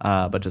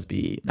 but just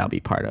now be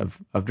part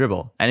of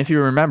Dribbble. And if you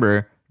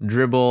remember,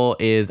 Dribbble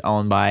is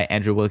owned by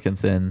Andrew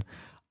Wilkinson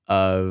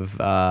of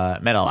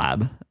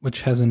MetaLab,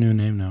 which has a new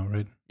name now,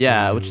 right?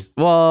 Yeah,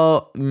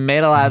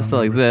 MetaLab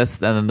still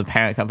exists, and then the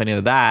parent company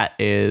of that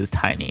is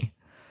Tiny.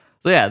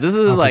 So yeah, this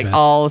is like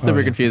all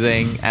super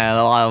confusing and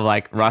a lot of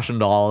like Russian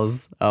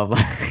dolls of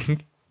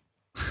like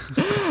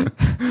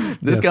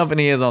this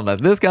company is owned by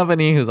this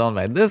company, who's owned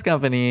by this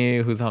company,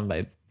 who's owned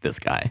by this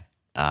guy.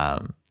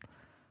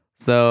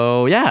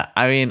 So yeah,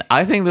 I mean,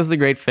 I think this is a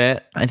great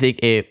fit. I think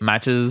it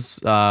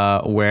matches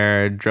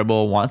where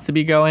Dribbble wants to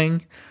be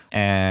going.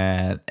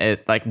 And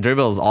it like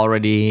Dribbble is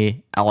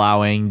already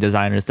allowing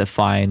designers to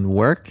find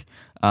work.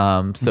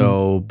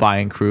 So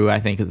buying Crew,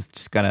 I think, is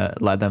just gonna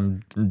let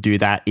them do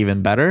that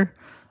even better.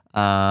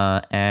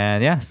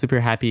 And yeah, super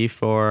happy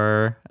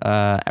for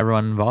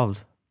everyone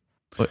involved.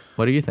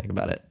 What do you think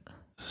about it?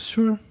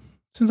 Sure,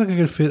 seems like a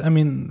good fit. I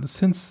mean,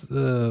 since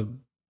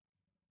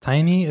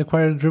Tiny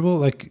acquired Dribbble,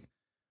 like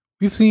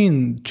we've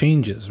seen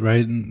changes,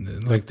 right?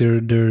 Like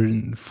they're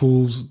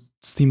full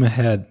steam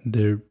ahead.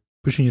 They're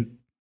pushing it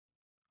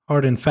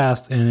hard and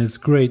fast, and it's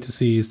great to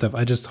see stuff.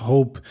 I just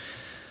hope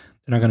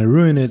they're not going to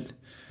ruin it.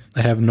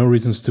 I have no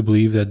reasons to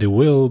believe that they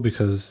will,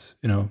 because,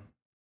 for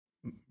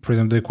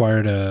example, they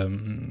acquired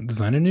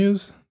Designer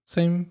News,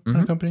 same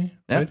company,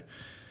 right?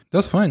 That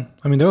was fine.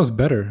 I mean, that was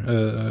better.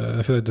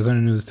 I feel like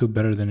Designer News is still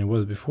better than it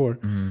was before.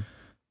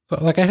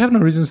 But I have no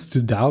reasons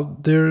to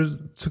doubt their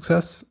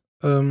success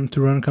to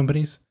run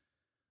companies.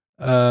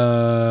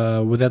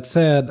 With that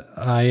said,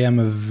 I am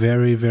a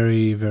very,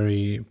 very,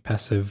 very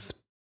passive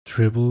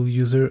Dribbble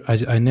user.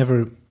 I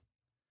never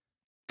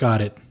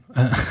got it.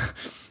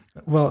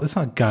 Well, it's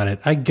not got it.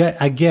 I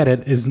get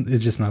it. It's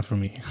just not for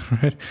me,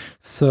 right?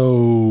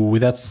 So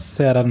with that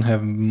said, I don't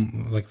have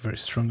very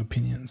strong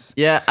opinions.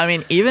 Yeah, I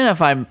mean, even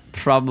if I'm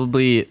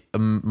probably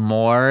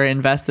more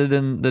invested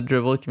in the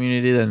Dribbble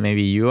community than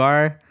maybe you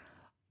are,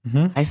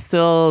 I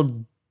still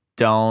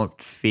don't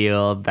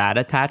feel that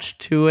attached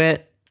to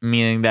it.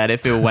 Meaning that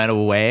if it went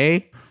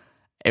away,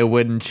 it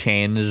wouldn't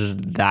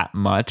change that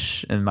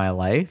much in my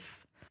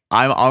life.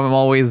 I'm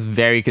always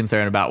very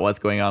concerned about what's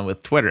going on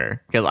with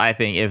Twitter, because I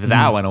think if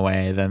that went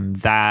away, then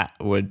that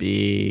would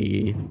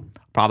be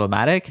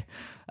problematic.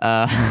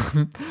 But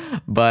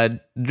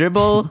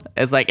Dribbble,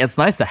 it's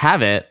nice to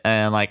have it,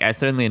 and I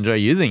certainly enjoy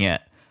using it,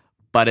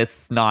 but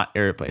it's not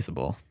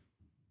irreplaceable.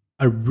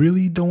 I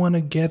really don't want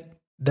to get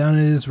down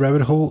in this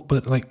rabbit hole,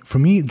 but for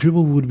me,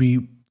 Dribbble would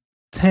be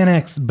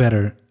 10x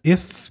better and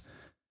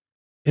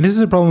this is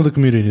a problem with the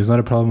community, it's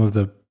not a problem of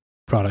the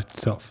product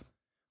itself.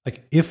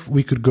 If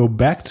we could go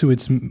back to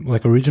its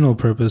original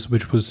purpose,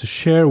 which was to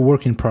share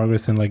work in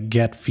progress and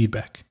get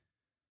feedback,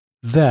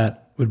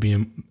 that would be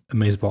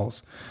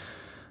amazeballs.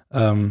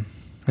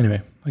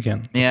 Anyway,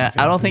 again. Yeah,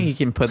 I don't think you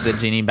can put the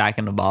genie back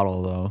in the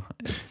bottle, though.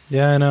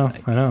 Yeah, I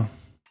know.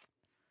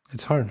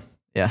 It's hard.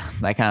 Yeah,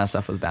 that kind of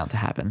stuff was bound to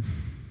happen.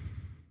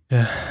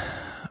 Yeah.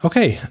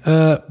 Okay,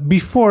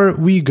 before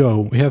we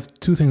go, we have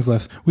two things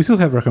left. We still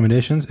have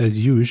recommendations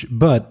as usual,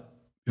 but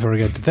before we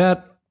get to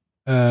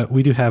that,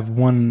 we do have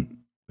one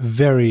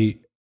very,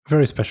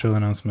 very special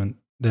announcement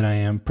that I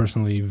am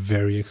personally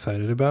very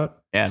excited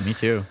about. Yeah, me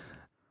too.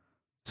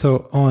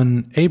 So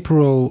on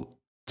April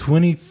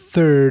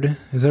 23rd,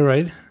 is that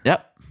right?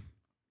 Yep.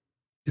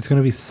 It's going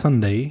to be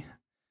Sunday.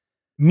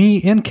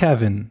 Me and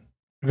Kevin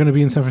are going to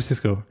be in San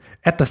Francisco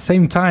at the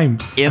same time.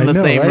 In the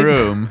same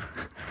room.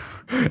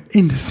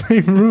 In the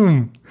same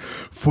room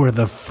for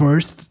the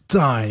first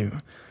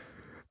time.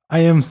 I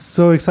am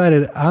so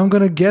excited. I'm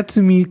going to get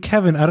to meet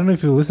Kevin. I don't know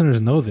if your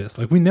listeners know this.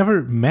 We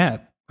never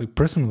met,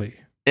 personally.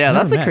 Yeah,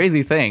 that's a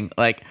crazy thing.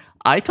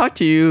 I talk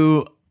to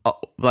you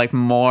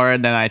more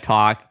than I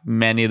talk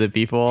many of the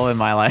people in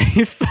my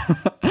life,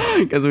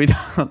 because we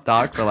don't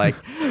talk for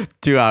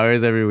 2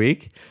 hours every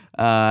week.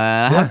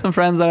 I have some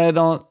friends that I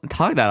don't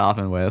talk that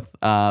often with,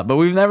 but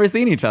we've never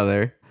seen each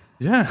other.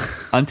 Yeah.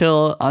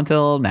 Until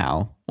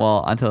now.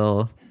 Well,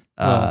 until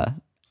a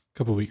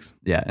couple weeks.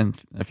 Yeah, in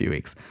a few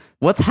weeks.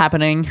 What's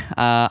happening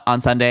on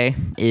Sunday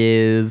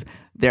is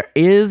there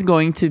is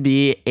going to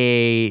be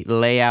a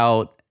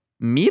layout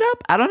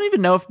meetup. I don't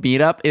even know if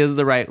meetup is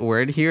the right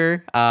word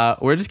here.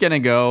 We're just going to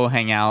go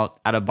hang out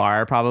at a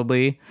bar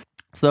probably.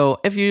 So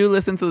if you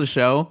listen to the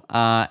show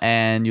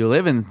and you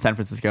live in San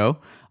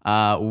Francisco,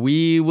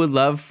 we would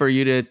love for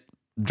you to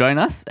join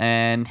us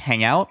and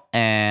hang out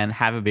and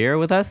have a beer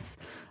with us.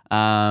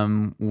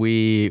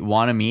 We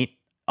want to meet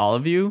all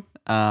of you.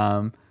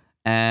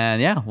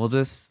 And yeah, we'll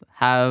just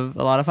have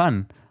a lot of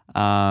fun.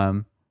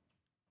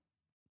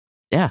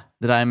 Yeah.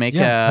 Did I make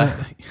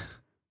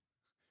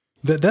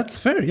that's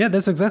fair. Yeah,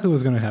 that's exactly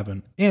what's going to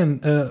happen.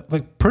 And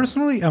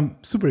personally, I'm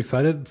super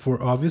excited for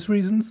obvious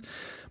reasons,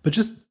 but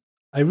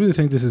I really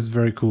think this is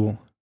very cool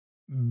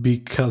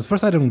because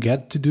first, I don't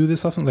get to do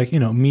this often,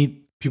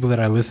 meet people that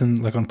I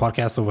listen on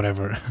podcasts or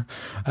whatever.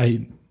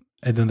 I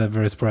done that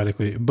very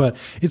sporadically, but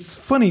it's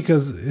funny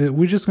because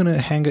we're just going to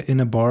hang in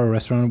a bar or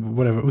restaurant or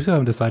whatever. We still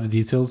haven't decided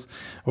details,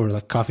 or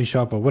coffee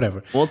shop or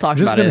whatever. We'll talk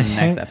about it in the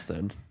next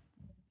episode.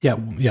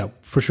 Yeah,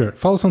 for sure.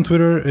 Follow us on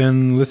Twitter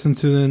and listen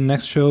to the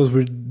next shows.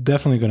 We're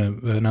definitely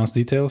going to announce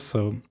details,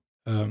 so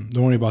don't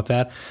worry about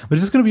that. But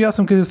it's just going to be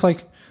awesome because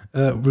it's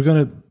we're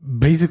going to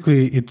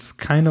basically, it's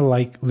kind of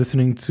like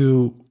listening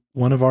to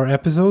one of our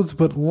episodes,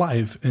 but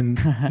live. And,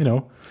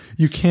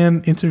 you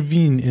can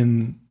intervene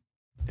in,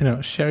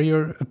 share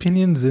your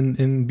opinions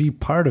and be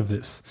part of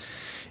this.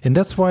 And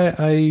that's why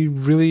I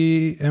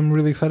really am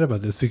really excited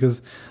about this,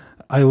 because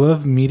I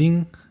love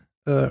meeting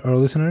our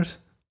listeners.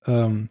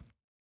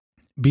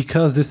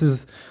 Because this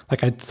is I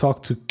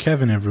talk to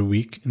Kevin every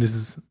week, and this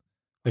is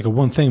a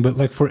one thing,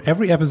 but for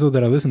every episode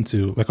that I listen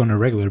to, on a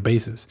regular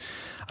basis,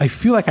 I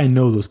feel like I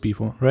know those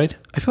people, right?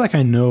 I feel like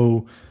I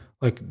know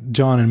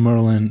John and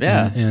Merlin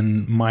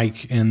and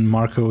Mike and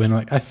Marco, and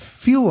I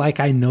feel like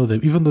I know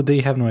them, even though they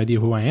have no idea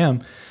who I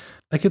am.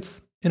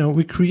 It's,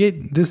 we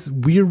create this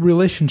weird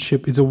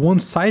relationship. It's a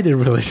one-sided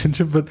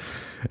relationship, but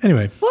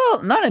anyway.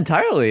 Well, not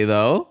entirely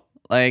though.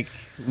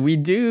 We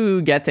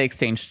do get to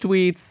exchange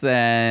tweets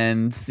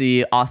and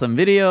see awesome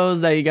videos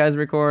that you guys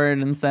record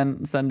and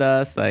send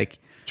us.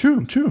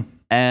 True.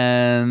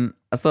 And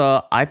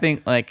So I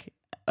think like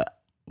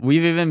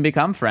we've even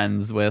become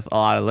friends with a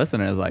lot of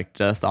listeners, like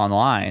just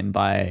online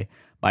by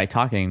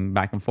talking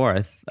back and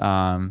forth.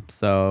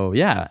 So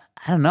yeah,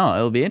 I don't know.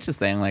 It'll be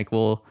interesting. Like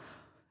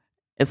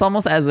it's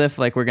almost as if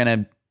like we're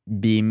gonna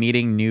be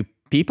meeting new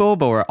people,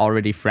 but we're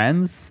already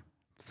friends.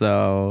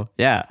 So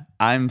yeah,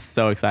 I'm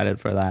so excited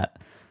for that.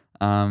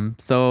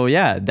 So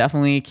yeah,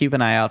 definitely keep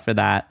an eye out for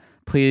that.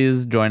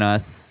 Please join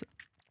us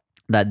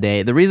that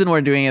day. The reason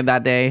we're doing it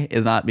that day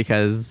is not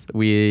because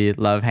we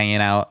love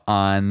hanging out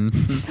on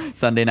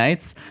Sunday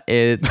nights.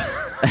 It's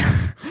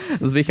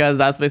because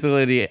that's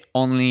basically the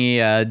only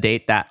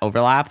date that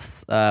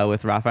overlaps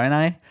with Rafa and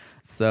I.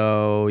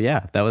 So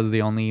yeah, that was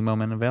the only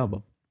moment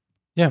available.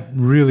 Yeah,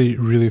 really,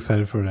 really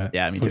excited for that.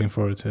 Yeah, me Looking too.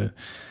 forward to it.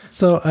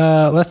 So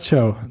Let's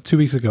Show, 2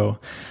 weeks ago,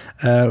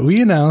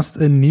 we announced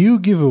a new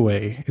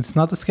giveaway. It's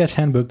not the Sketch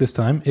Handbook this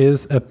time.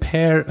 It's a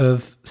pair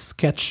of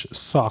Sketch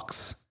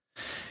socks.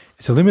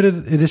 It's a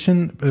limited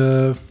edition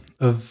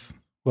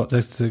well,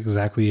 that's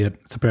exactly it.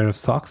 It's a pair of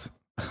socks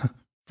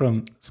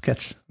from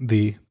Sketch,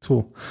 the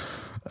tool.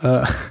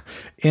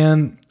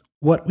 And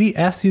what we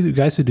asked you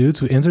guys to do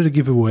to enter the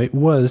giveaway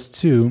was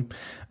to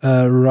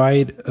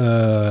write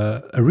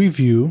a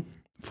review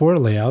for a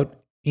layout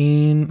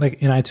in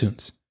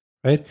iTunes,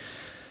 right?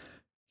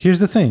 Here's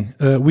the thing.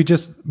 We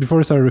just, before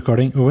we started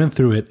recording, we went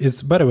through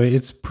it. By the way,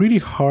 it's pretty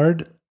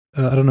hard.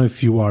 I don't know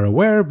if you are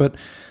aware, but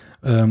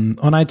on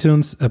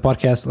iTunes, a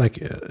podcast,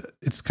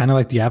 it's kind of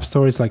like the App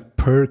Store. It's like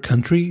per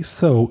country.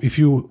 So if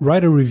you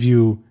write a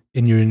review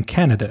and you're in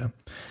Canada,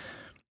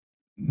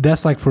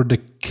 that's like for the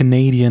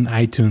Canadian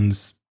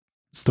iTunes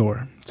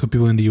store. So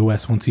people in the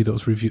US won't see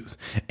those reviews.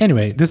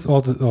 Anyway,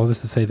 all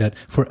this to say that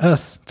for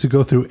us to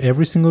go through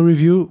every single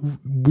review,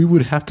 we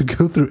would have to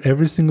go through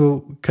every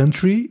single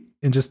country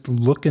and just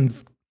look and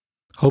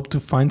hope to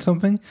find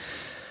something.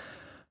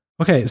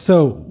 Okay,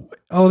 so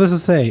all this to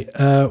say,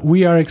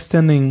 we are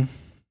extending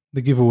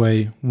the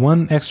giveaway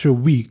 1 extra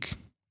week,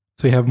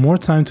 so you have more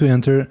time to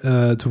enter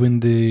to win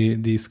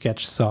the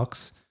Sketch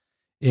socks.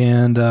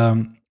 And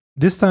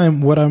this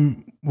time,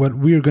 what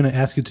we're going to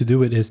ask you to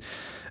do is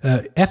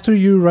after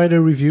you write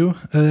a review,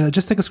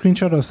 just take a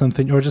screenshot of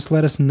something, or just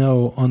let us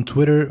know on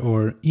Twitter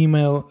or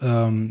email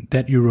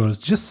that you wrote,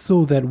 just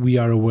so that we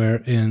are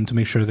aware and to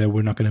make sure that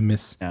we're not going to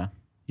miss. Yeah.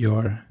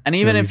 And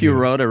even if you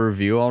wrote a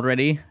review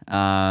already,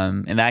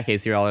 in that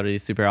case, you're already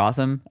super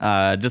awesome.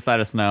 Just let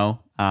us know,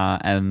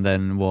 and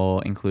then we'll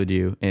include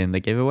you in the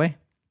giveaway.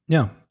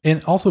 Yeah.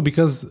 And also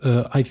because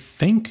I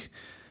think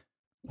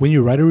when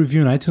you write a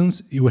review in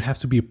iTunes, it would have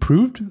to be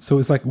approved. So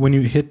it's like when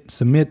you hit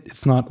submit,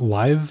 it's not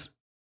live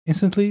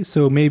instantly.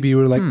 So maybe you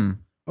were like,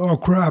 oh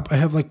crap, I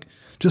have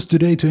just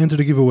today to enter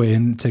the giveaway,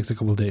 and it takes a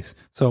couple of days.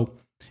 So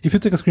if you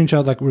take a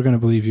screenshot, we're going to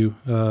believe you.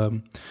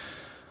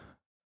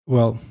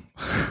 Well,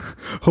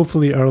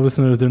 hopefully our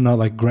listeners, they're not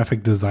like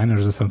graphic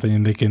designers or something,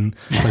 and they can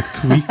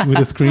tweak with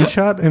a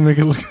screenshot and make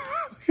it look like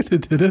they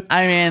did it.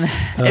 I mean,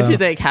 if you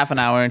take half an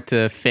hour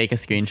to fake a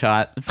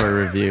screenshot for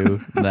a review,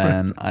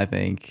 then I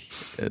think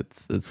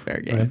it's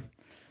fair game. Right.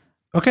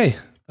 Okay.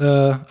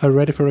 Are you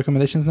ready for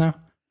recommendations now?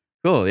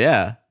 Cool.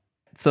 Yeah.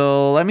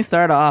 So let me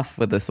start off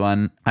with this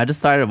one. I just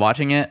started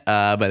watching it,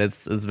 but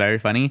it's very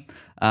funny.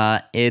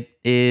 It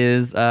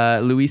is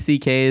Louis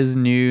C.K.'s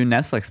new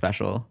Netflix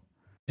special.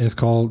 It's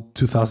called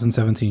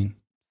 2017.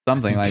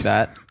 Something like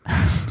that.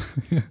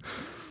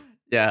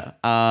 Yeah.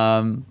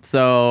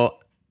 So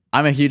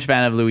I'm a huge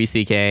fan of Louis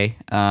C.K.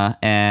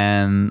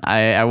 And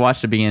I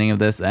watched the beginning of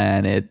this,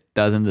 and it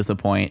doesn't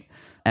disappoint.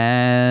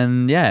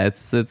 And yeah,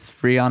 it's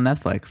free on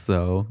Netflix,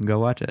 so go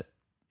watch it.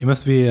 It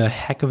must be a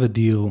heck of a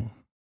deal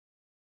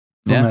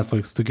for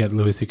Netflix to get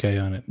Louis C.K.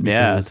 on it.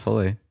 Yeah,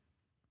 totally.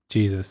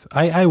 Jesus.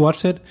 I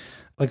watched it.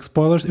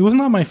 Spoilers, it was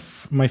not my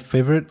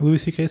favorite Louis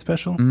C.K.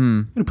 special.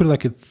 I'm gonna put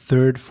it a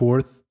third,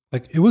 fourth.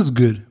 It was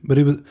good, but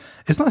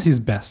it's not his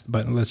best.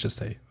 But let's just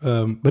say,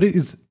 but it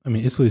is. I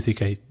mean, it's Louis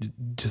C.K.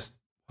 Just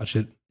watch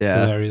it. Yeah.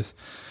 It's hilarious.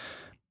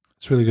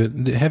 It's really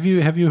good. Have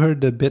you heard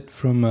the bit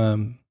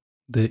from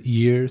the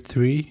Year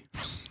 3?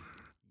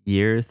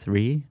 Year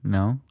 3?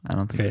 No, I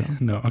don't think so.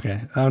 No, okay.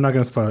 I'm not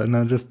gonna spoil it.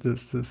 No, just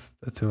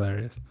that's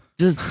hilarious.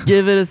 Just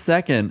give it a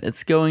second.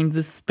 It's going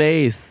to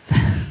space.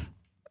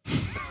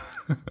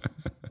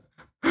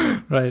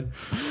 Right.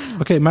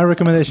 Okay, my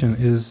recommendation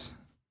is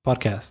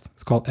podcast.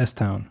 It's called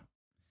S-Town.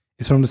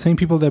 It's from the same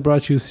people that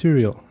brought you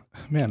Serial.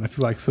 Man, I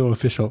feel so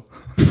official.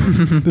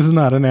 This is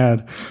not an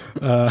ad.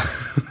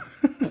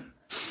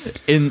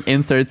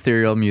 Insert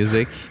Serial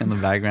music in the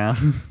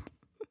background.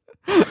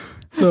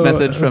 So,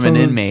 message from an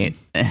inmate.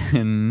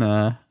 And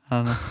I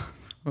don't know.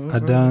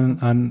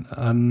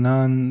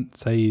 Adnan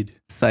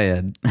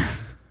Syed.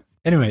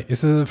 Anyway,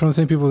 it's from the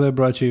same people that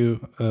brought you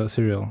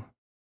Serial.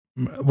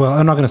 Well,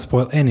 I'm not going to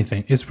spoil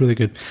anything. It's really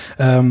good.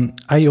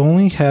 I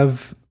only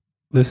have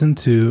listened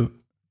to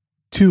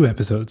 2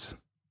 episodes.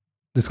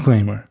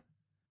 Disclaimer.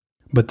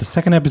 But the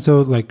second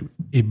episode,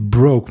 it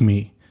broke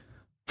me.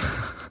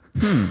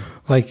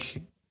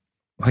 It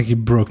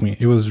broke me.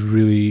 It was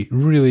really,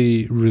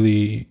 really,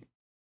 really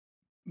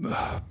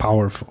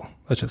powerful,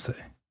 let's just say.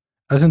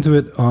 I listened to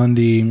it on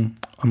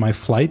my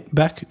flight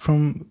back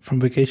from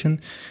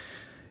vacation,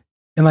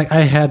 and like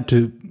I had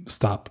to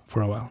stop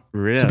for a while.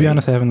 Really? To be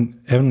honest, I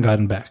haven't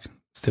gotten back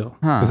still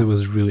because it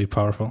was really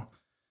powerful.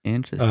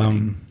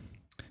 Interesting.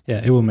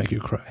 Yeah, it will make you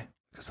cry,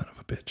 like a son of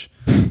a bitch.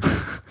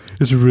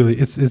 It's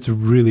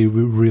really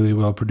really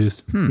well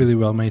produced, really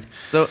well made.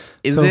 So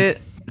is it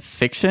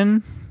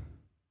fiction?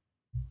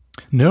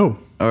 No.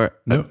 Or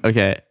no.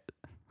 Okay.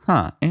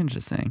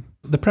 Interesting.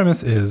 The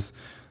premise is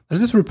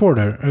there's this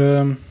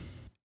reporter,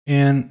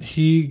 and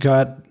he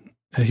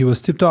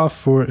was tipped off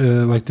for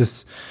like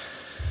this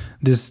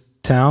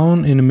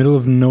town in the middle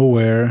of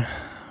nowhere.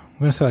 I'm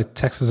gonna say like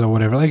Texas or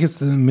whatever, like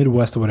it's in the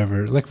Midwest or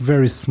whatever, like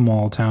very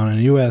small town in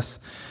the US,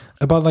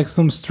 about like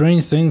some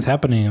strange things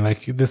happening.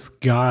 Like this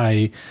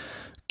guy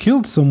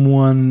killed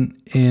someone,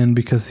 and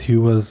because he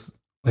was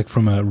like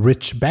from a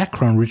rich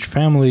background, rich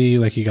family,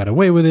 like he got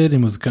away with it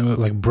and was kind of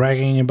like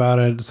bragging about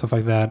it, stuff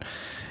like that.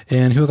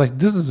 And he was like,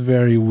 "This is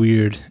very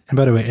weird." And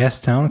by the way,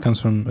 S-Town comes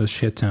from a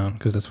shit town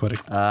because that's what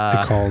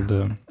they called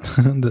the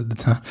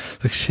town,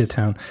 like shit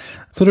town.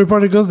 So the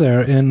reporter goes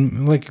there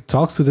and like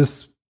talks to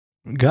this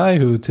guy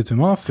who tipped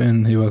him off,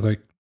 and he was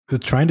like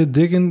trying to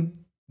dig in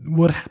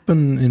what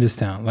happened in this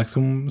town, like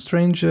some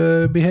strange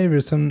behavior,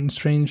 some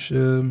strange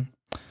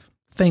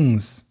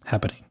things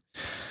happening.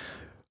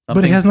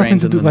 But it has nothing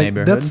to do like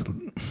that's.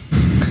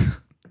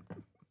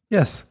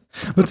 Yes,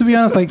 but to be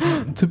honest,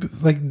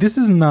 this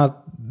is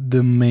not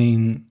the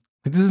main.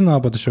 Like, this is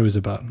not what the show is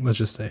about. Let's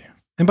just say.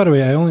 And by the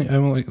way,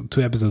 I'm only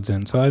 2 episodes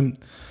in, so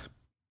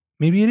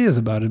maybe it is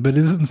about it, but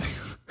it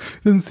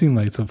doesn't seem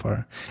like it so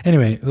far.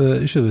 Anyway,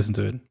 you should listen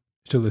to it.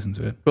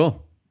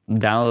 Cool.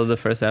 Download the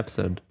first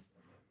episode.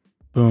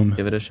 Boom.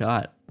 Give it a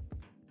shot.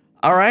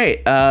 All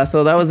right.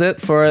 So that was it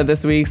for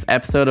this week's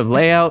episode of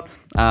Layout.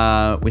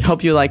 We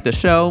hope you liked the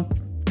show.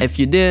 If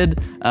you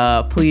did,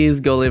 please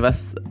go leave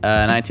us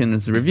an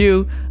iTunes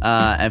review.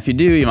 And if you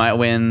do, you might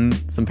win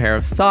some pair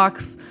of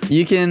socks.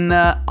 You can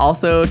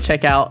also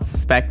check out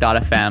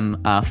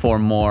spec.fm for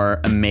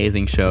more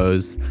amazing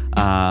shows.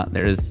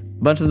 There's a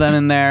bunch of them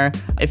in there.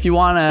 If you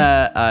want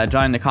to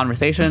join the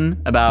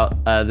conversation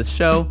about this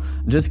show,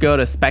 just go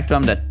to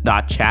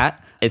spectrum.chat.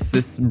 It's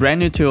this brand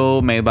new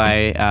tool made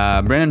by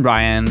Brennan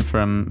Bryan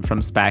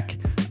from Spec,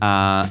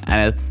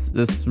 and it's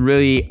this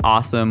really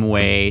awesome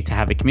way to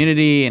have a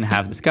community and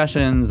have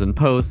discussions and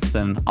posts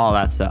and all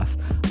that stuff.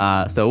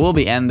 So we'll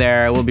be in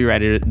there. We'll be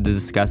ready to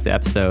discuss the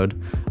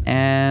episode,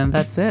 and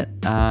that's it.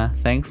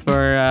 Thanks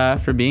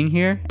for being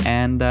here,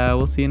 and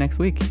we'll see you next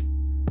week.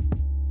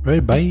 Right,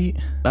 bye.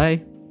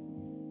 Bye.